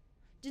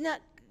 Do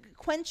not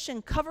quench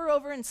and cover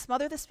over and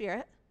smother the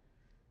Spirit.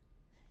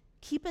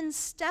 Keep in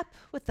step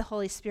with the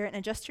Holy Spirit and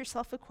adjust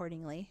yourself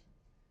accordingly.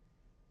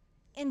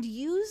 And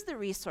use the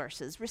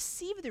resources,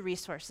 receive the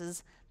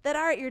resources that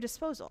are at your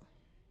disposal.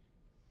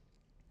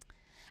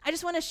 I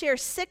just want to share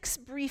 6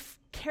 brief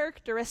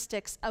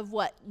characteristics of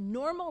what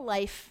normal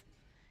life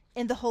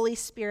in the Holy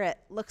Spirit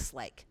looks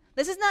like.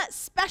 This is not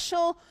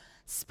special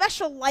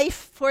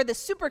life for the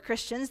super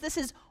Christians. This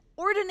is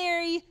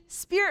ordinary,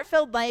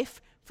 Spirit-filled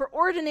life for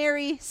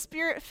ordinary,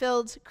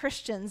 Spirit-filled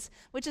Christians,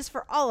 which is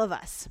for all of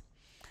us.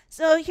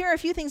 So here are a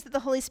few things that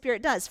the Holy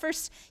Spirit does.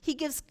 First, he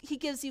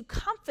gives you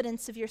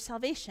confidence of your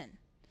salvation.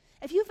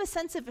 If you have a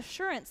sense of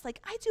assurance,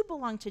 like, I do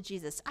belong to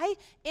Jesus, I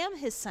am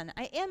his son,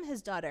 I am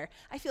his daughter,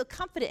 I feel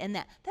confident in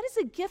that, that is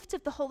a gift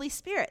of the Holy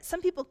Spirit.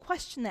 Some people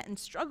question that and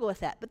struggle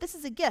with that, but this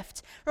is a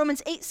gift.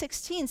 Romans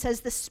 8:16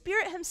 says, the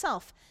Spirit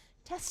himself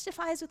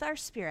testifies with our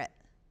spirit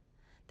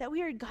that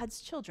we are God's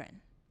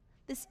children.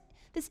 This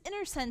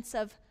inner sense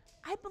of,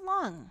 I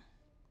belong.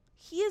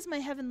 He is my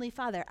heavenly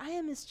Father. I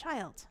am his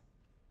child.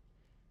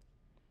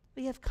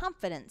 We have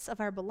confidence of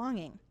our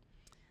belonging.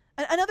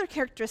 Another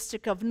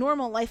characteristic of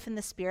normal life in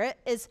the Spirit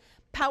is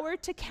power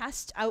to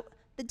cast out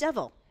the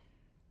devil.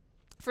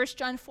 1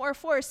 John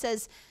 4:4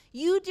 says,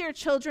 you, dear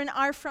children,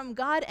 are from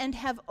God and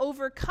have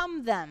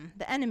overcome them,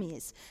 the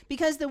enemies,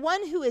 because the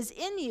one who is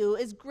in you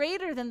is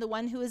greater than the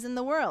one who is in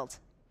the world.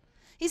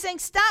 He's saying,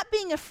 stop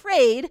being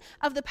afraid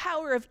of the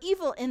power of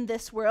evil in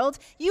this world.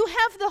 You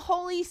have the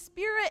Holy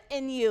Spirit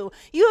in you.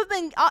 You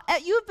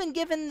have been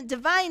given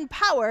divine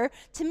power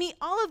to meet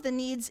all of the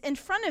needs in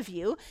front of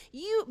you.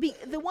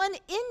 The one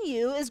in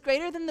you is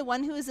greater than the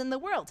one who is in the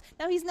world.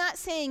 Now, he's not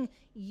saying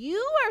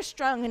you are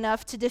strong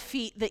enough to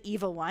defeat the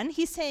evil one.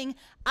 He's saying,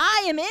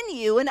 I am in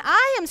you, and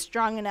I am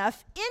strong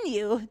enough in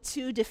you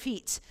to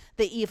defeat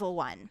the evil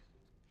one.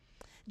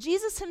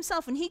 Jesus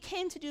himself, when he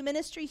came to do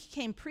ministry, he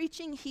came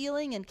preaching,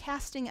 healing, and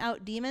casting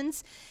out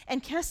demons.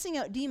 And casting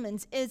out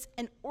demons is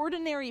an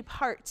ordinary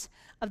part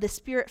of the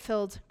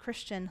Spirit-filled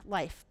Christian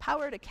life.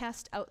 Power to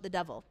cast out the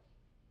devil.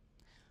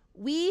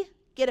 We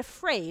get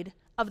afraid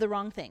of the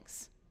wrong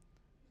things.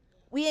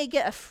 We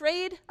get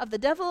afraid of the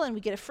devil, and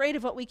we get afraid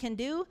of what we can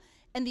do.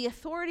 And the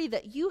authority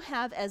that you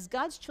have as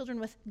God's children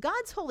with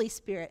God's Holy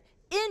Spirit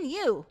in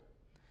you,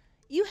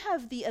 you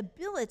have the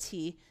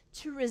ability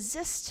to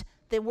resist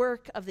the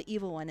work of the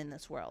evil one in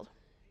this world.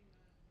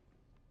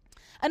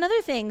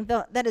 Another thing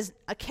that is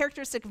a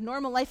characteristic of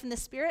normal life in the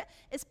Spirit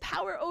is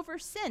power over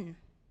sin.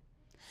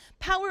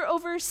 Power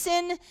over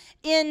sin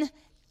in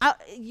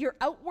your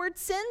outward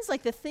sins,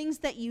 like the things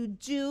that you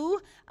do,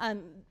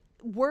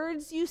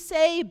 words you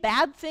say,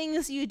 bad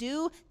things you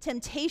do,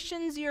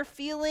 temptations you're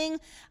feeling,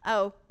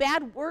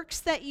 bad works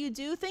that you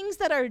do, things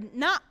that are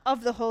not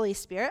of the Holy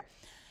Spirit.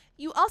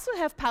 You also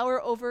have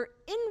power over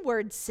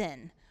inward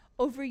sin,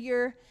 over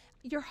your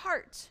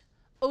heart,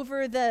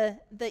 over the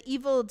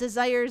evil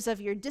desires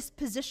of your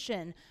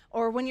disposition,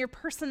 or when your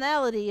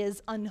personality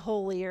is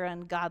unholy or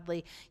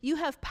ungodly. You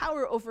have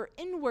power over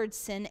inward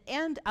sin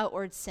and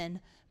outward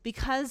sin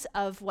because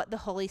of what the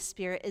Holy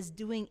Spirit is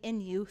doing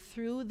in you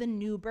through the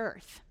new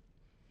birth.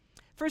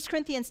 1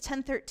 Corinthians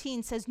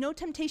 10:13 says, "No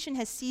temptation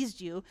has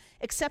seized you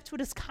except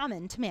what is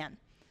common to man.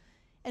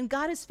 And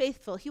God is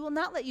faithful. He will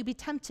not let you be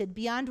tempted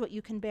beyond what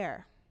you can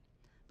bear.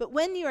 But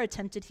when you are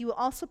tempted, he will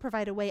also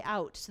provide a way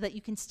out so that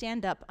you can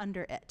stand up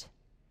under it."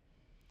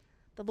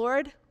 The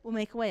Lord will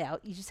make a way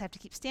out. You just have to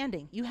keep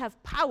standing. You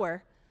have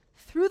power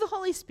through the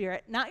Holy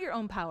Spirit, not your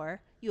own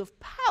power. You have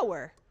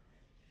power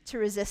to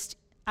resist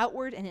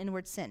outward and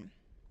inward sin.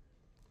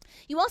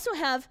 You also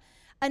have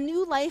a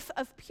new life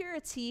of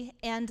purity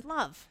and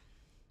love.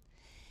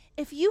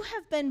 If you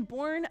have been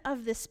born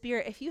of the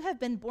Spirit, if you have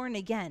been born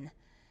again,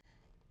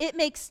 it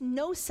makes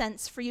no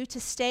sense for you to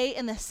stay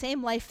in the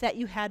same life that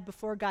you had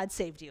before God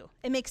saved you.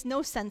 It makes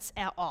no sense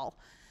at all.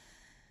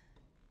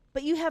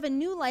 But you have a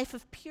new life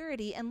of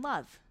purity and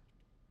love.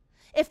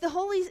 If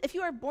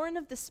you are born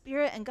of the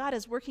Spirit and God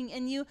is working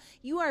in you,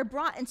 you are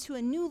brought into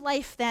a new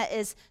life that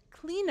is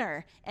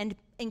cleaner and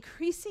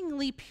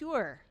increasingly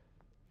pure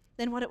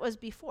than what it was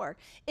before.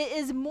 It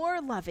is more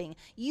loving.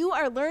 You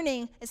are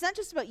learning, it's not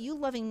just about you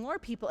loving more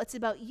people, it's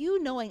about you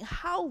knowing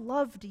how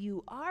loved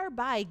you are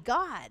by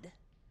God,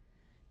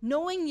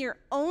 knowing your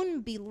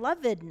own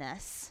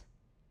belovedness,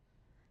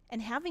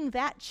 and having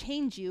that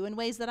change you in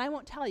ways that I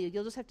won't tell you.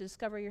 You'll just have to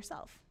discover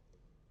yourself.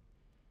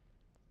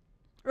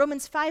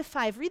 Romans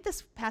 5:5, read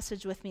this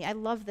passage with me. I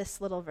love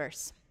this little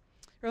verse.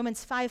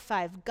 Romans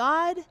 5:5,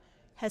 God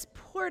has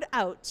poured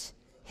out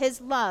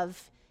his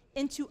love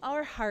into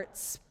our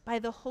hearts by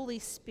the Holy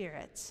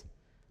Spirit,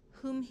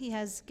 whom he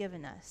has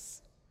given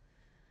us.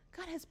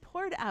 God has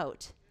poured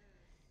out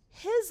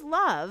his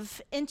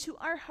love into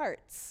our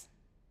hearts.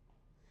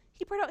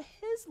 He poured out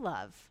his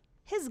love,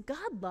 his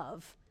God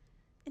love,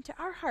 into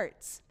our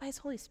hearts by his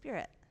Holy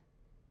Spirit.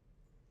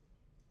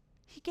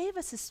 He gave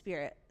us his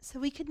Spirit so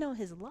we could know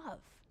his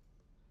love.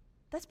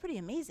 That's pretty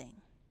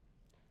amazing.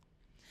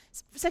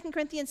 2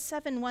 Corinthians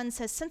 7:1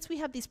 says, "Since we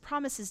have these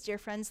promises, dear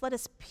friends, let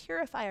us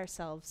purify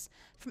ourselves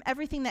from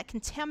everything that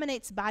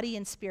contaminates body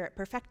and spirit,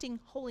 perfecting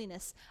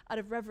holiness out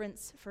of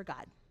reverence for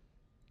God."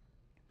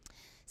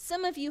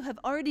 Some of you have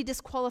already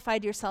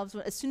disqualified yourselves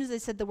as soon as I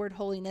said the word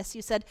holiness.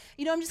 You said,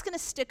 I'm just going to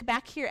stick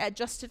back here at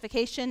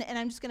justification, and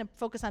I'm just going to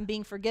focus on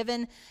being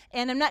forgiven,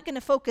 and I'm not going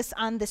to focus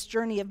on this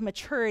journey of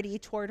maturity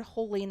toward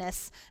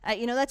holiness.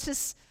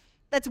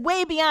 That's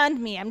way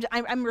beyond me.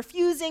 I'm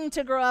refusing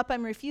to grow up.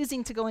 I'm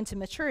refusing to go into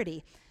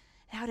maturity.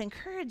 And I would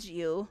encourage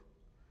you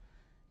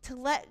to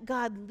let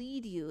God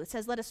lead you. It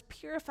says, let us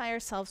purify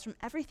ourselves from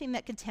everything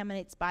that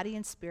contaminates body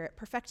and spirit,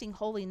 perfecting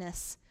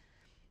holiness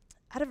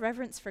out of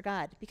reverence for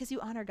God, because you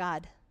honor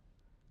God.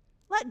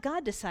 Let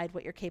God decide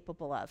what you're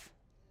capable of.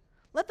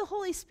 Let the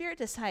Holy Spirit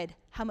decide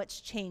how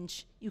much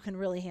change you can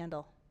really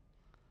handle.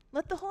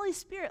 Let the Holy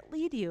Spirit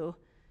lead you,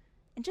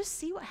 and just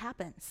see what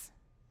happens.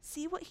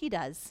 See what he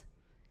does.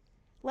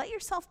 Let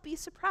yourself be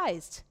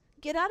surprised.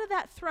 Get out of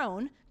that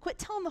throne. Quit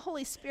telling the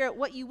Holy Spirit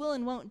what you will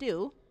and won't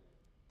do,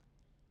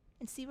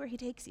 and see where he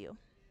takes you.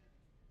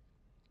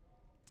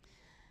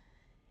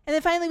 And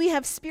then finally, we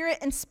have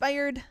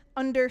Spirit-inspired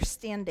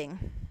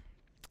understanding.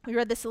 We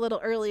read this a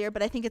little earlier,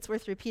 but I think it's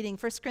worth repeating.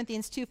 1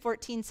 Corinthians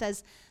 2:14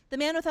 says, "The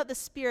man without the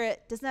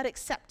Spirit does not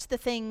accept the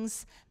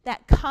things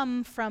that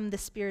come from the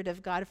Spirit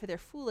of God, for their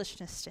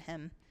foolishness to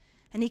him,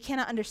 and he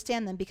cannot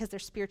understand them because they're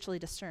spiritually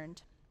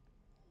discerned."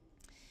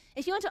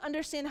 If you want to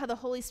understand how the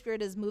Holy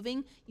Spirit is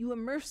moving, you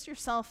immerse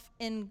yourself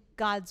in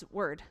God's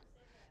word.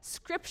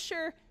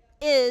 Scripture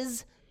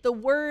is the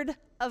word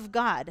of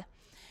God.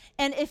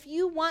 And if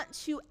you want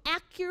to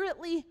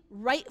accurately,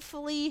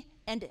 rightfully,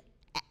 and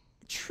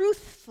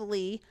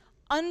truthfully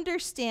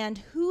understand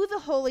who the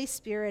Holy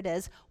Spirit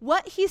is,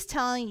 what he's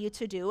telling you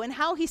to do, and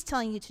how he's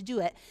telling you to do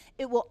it,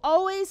 it will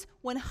always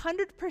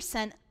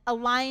 100%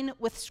 align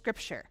with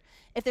Scripture.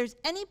 If there's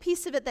any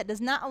piece of it that does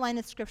not align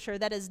with Scripture,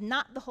 that is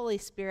not the Holy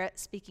Spirit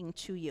speaking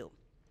to you.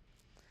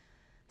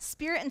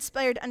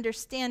 Spirit-inspired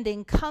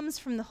understanding comes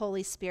from the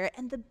Holy Spirit,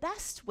 and the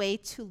best way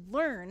to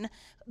learn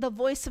the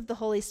voice of the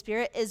Holy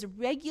Spirit is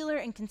regular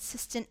and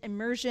consistent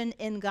immersion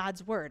in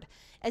God's Word.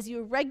 As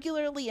you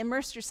regularly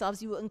immerse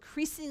yourselves, you will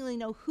increasingly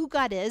know who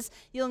God is.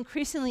 You'll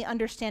increasingly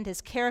understand his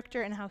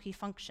character and how he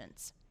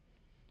functions.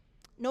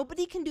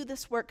 Nobody can do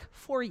this work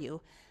for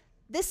you.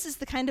 This is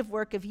the kind of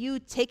work of you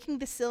taking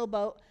the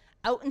sailboat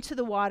out into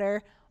the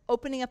water,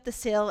 opening up the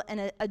sail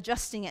and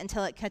adjusting it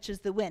until it catches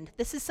the wind.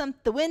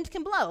 The wind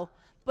can blow,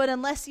 but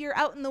unless you're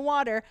out in the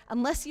water,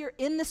 unless you're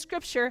in the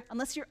scripture,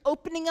 unless you're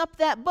opening up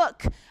that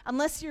book,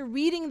 unless you're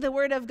reading the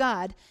word of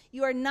God,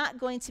 you are not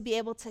going to be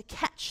able to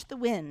catch the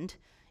wind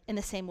in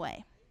the same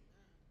way.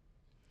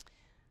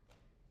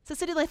 So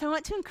City Life, I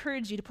want to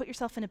encourage you to put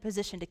yourself in a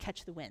position to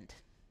catch the wind.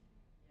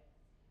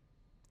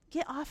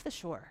 Get off the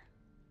shore.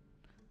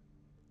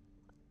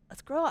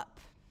 Let's grow up.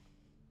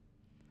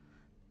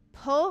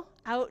 Pull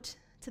out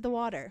to the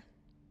water.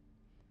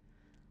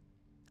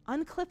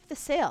 Unclip the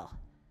sail.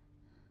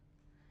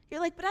 You're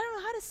like, but I don't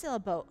know how to sail a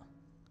boat.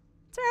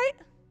 It's all right.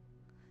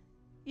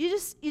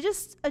 You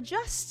just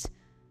adjust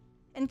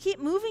and keep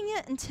moving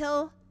it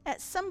until at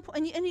some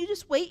point, and you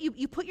just wait.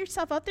 You put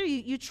yourself out there.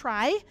 You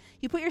try.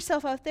 You put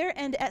yourself out there,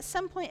 and at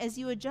some point, as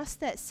you adjust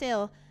that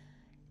sail,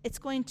 it's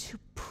going to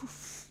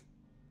poof,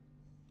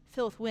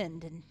 fill with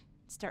wind and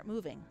start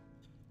moving.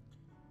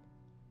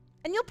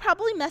 And you'll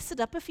probably mess it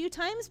up a few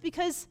times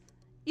because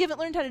you haven't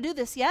learned how to do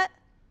this yet.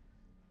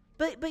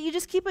 But you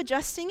just keep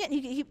adjusting it, and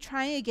you keep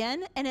trying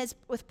again. And as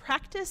with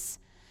practice,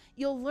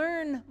 you'll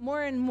learn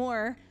more and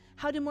more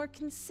how to more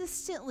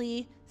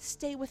consistently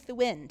stay with the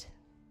wind.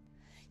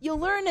 You'll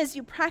learn as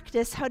you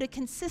practice how to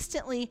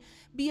consistently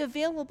be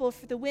available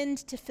for the wind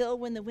to fill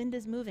when the wind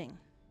is moving.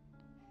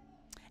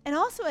 And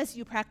also as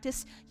you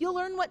practice, you'll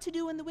learn what to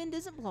do when the wind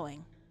isn't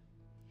blowing.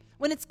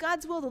 When it's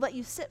God's will to let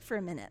you sit for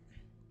a minute.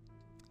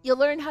 You'll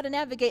learn how to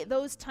navigate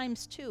those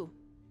times too.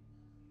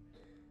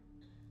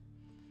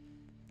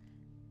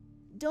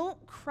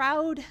 Don't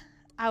crowd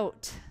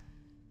out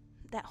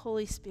that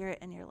Holy Spirit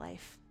in your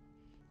life.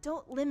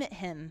 Don't limit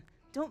him.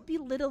 Don't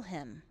belittle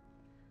him.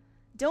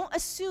 Don't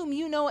assume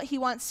you know what he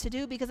wants to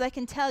do, because I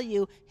can tell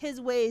you his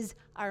ways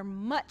are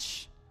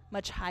much,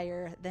 much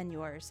higher than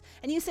yours.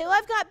 And you say, well,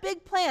 I've got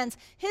big plans.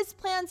 His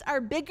plans are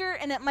bigger,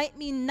 and it might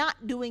mean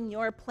not doing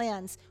your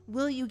plans.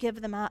 Will you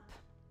give them up?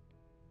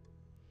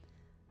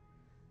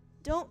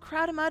 Don't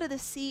crowd him out of the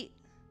seat.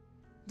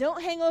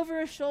 Don't hang over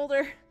his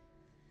shoulder.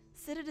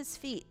 Sit at his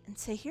feet and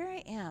say, here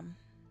I am.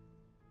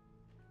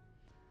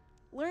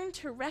 Learn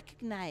to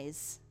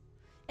recognize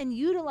and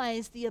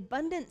utilize the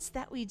abundance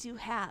that we do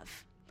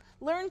have.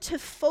 Learn to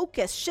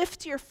focus,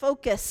 shift your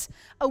focus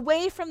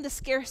away from the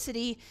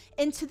scarcity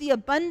into the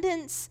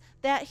abundance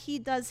that he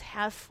does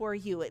have for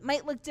you. It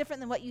might look different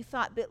than what you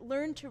thought, but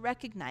learn to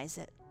recognize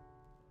it.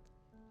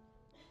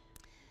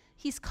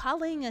 He's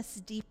calling us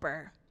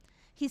deeper.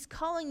 He's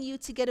calling you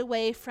to get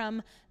away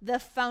from the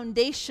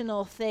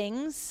foundational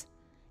things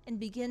and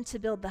begin to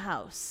build the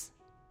house.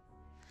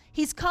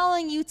 He's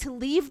calling you to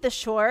leave the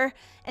shore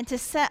and to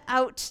set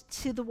out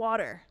to the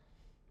water.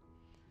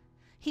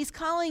 He's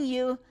calling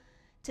you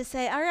to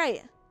say, all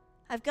right,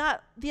 I've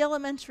got the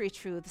elementary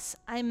truths.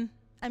 I'm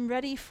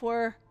ready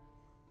for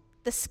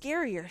the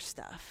scarier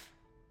stuff.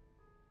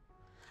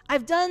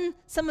 I've done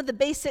some of the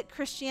basic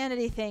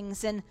Christianity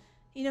things, and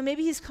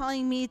maybe he's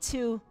calling me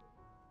to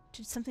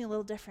do something a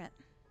little different.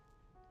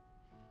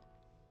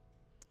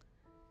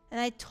 And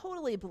I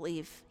totally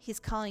believe he's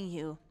calling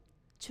you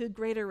to a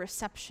greater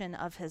reception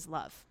of his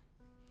love.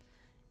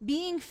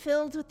 Being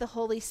filled with the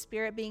Holy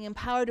Spirit, being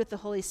empowered with the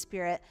Holy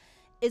Spirit,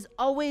 is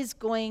always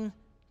going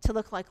to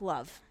look like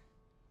love.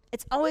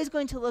 It's always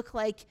going to look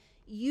like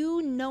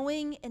you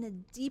knowing in a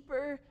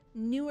deeper,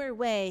 newer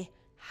way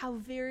how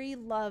very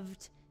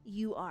loved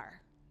you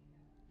are.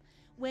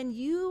 When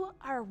you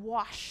are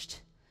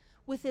washed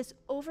with this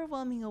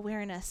overwhelming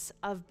awareness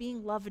of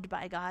being loved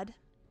by God,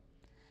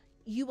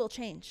 you will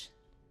change.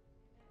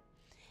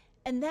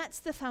 And that's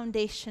the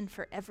foundation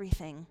for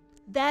everything.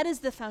 That is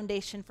the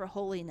foundation for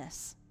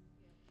holiness.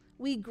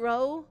 We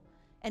grow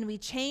and we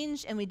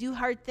change and we do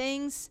hard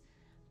things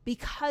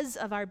because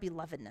of our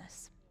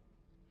belovedness.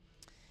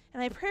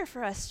 And my prayer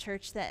for us,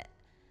 church, that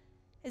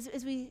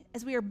as we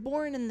are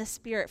born in the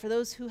Spirit, for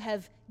those who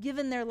have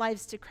given their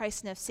lives to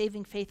Christ and have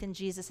saving faith in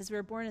Jesus, as we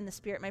are born in the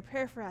Spirit, my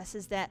prayer for us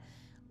is that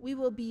we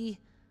will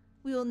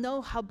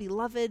know how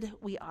beloved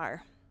we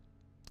are.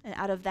 And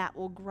out of that,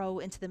 we'll grow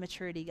into the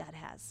maturity God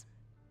has.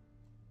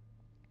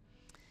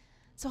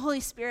 So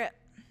Holy Spirit,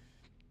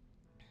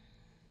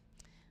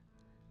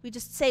 we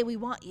just say we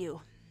want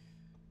you.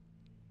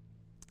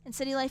 In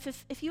City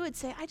Life, if you would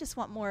say, I just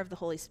want more of the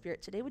Holy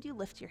Spirit today, would you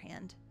lift your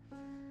hand?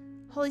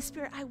 Holy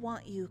Spirit, I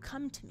want you.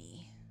 Come to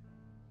me.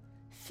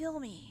 Fill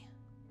me.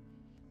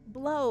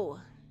 Blow.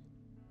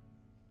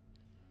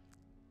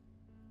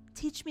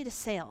 Teach me to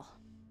sail.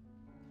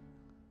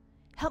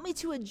 Help me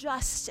to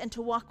adjust and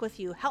to walk with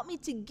you. Help me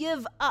to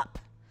give up.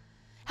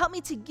 Help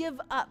me to give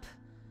up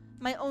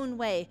my own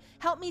way.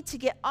 Help me to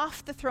get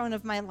off the throne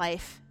of my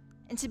life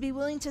and to be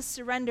willing to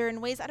surrender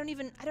in ways I don't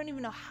even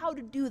know how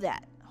to do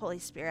that, Holy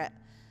Spirit.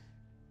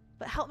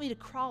 But help me to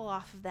crawl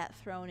off of that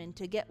throne and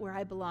to get where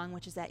I belong,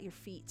 which is at your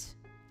feet,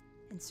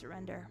 and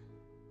surrender.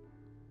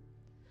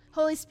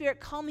 Holy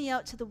Spirit, call me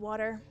out to the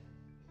water.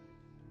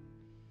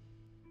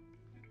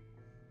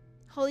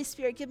 Holy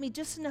Spirit, give me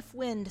just enough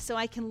wind so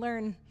I can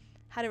learn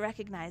how to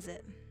recognize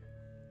it.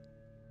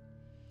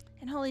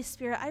 And Holy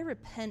Spirit, I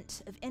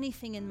repent of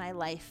anything in my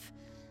life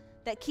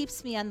that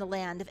keeps me on the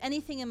land, of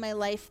anything in my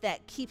life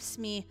that keeps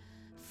me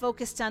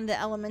focused on the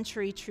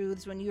elementary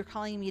truths when you're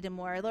calling me to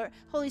more. Lord,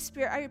 Holy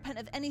Spirit, I repent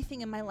of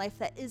anything in my life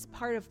that is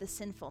part of the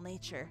sinful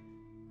nature.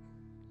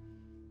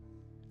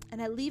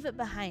 And I leave it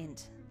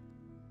behind.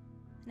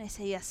 And I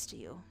say yes to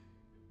you.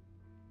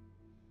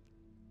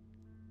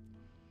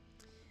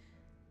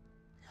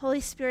 Holy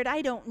Spirit,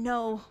 I don't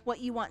know what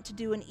you want to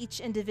do in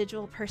each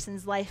individual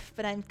person's life,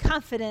 but I'm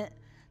confident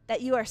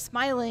that you are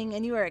smiling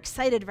and you are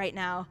excited right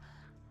now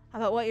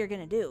about what you're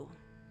going to do.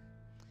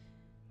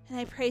 And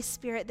I pray,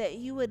 Spirit, that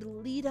you would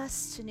lead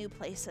us to new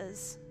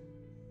places,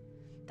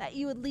 that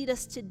you would lead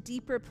us to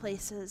deeper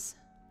places,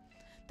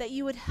 that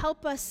you would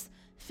help us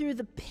through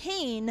the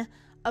pain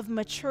of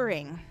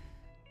maturing.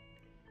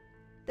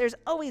 There's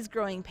always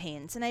growing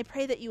pains, and I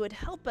pray that you would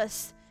help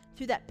us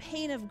through that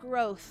pain of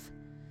growth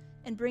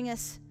and bring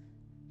us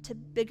to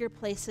bigger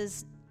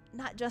places,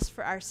 not just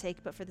for our sake,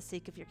 but for the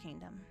sake of your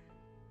kingdom.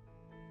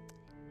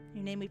 In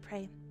your name we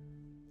pray.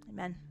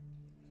 Amen.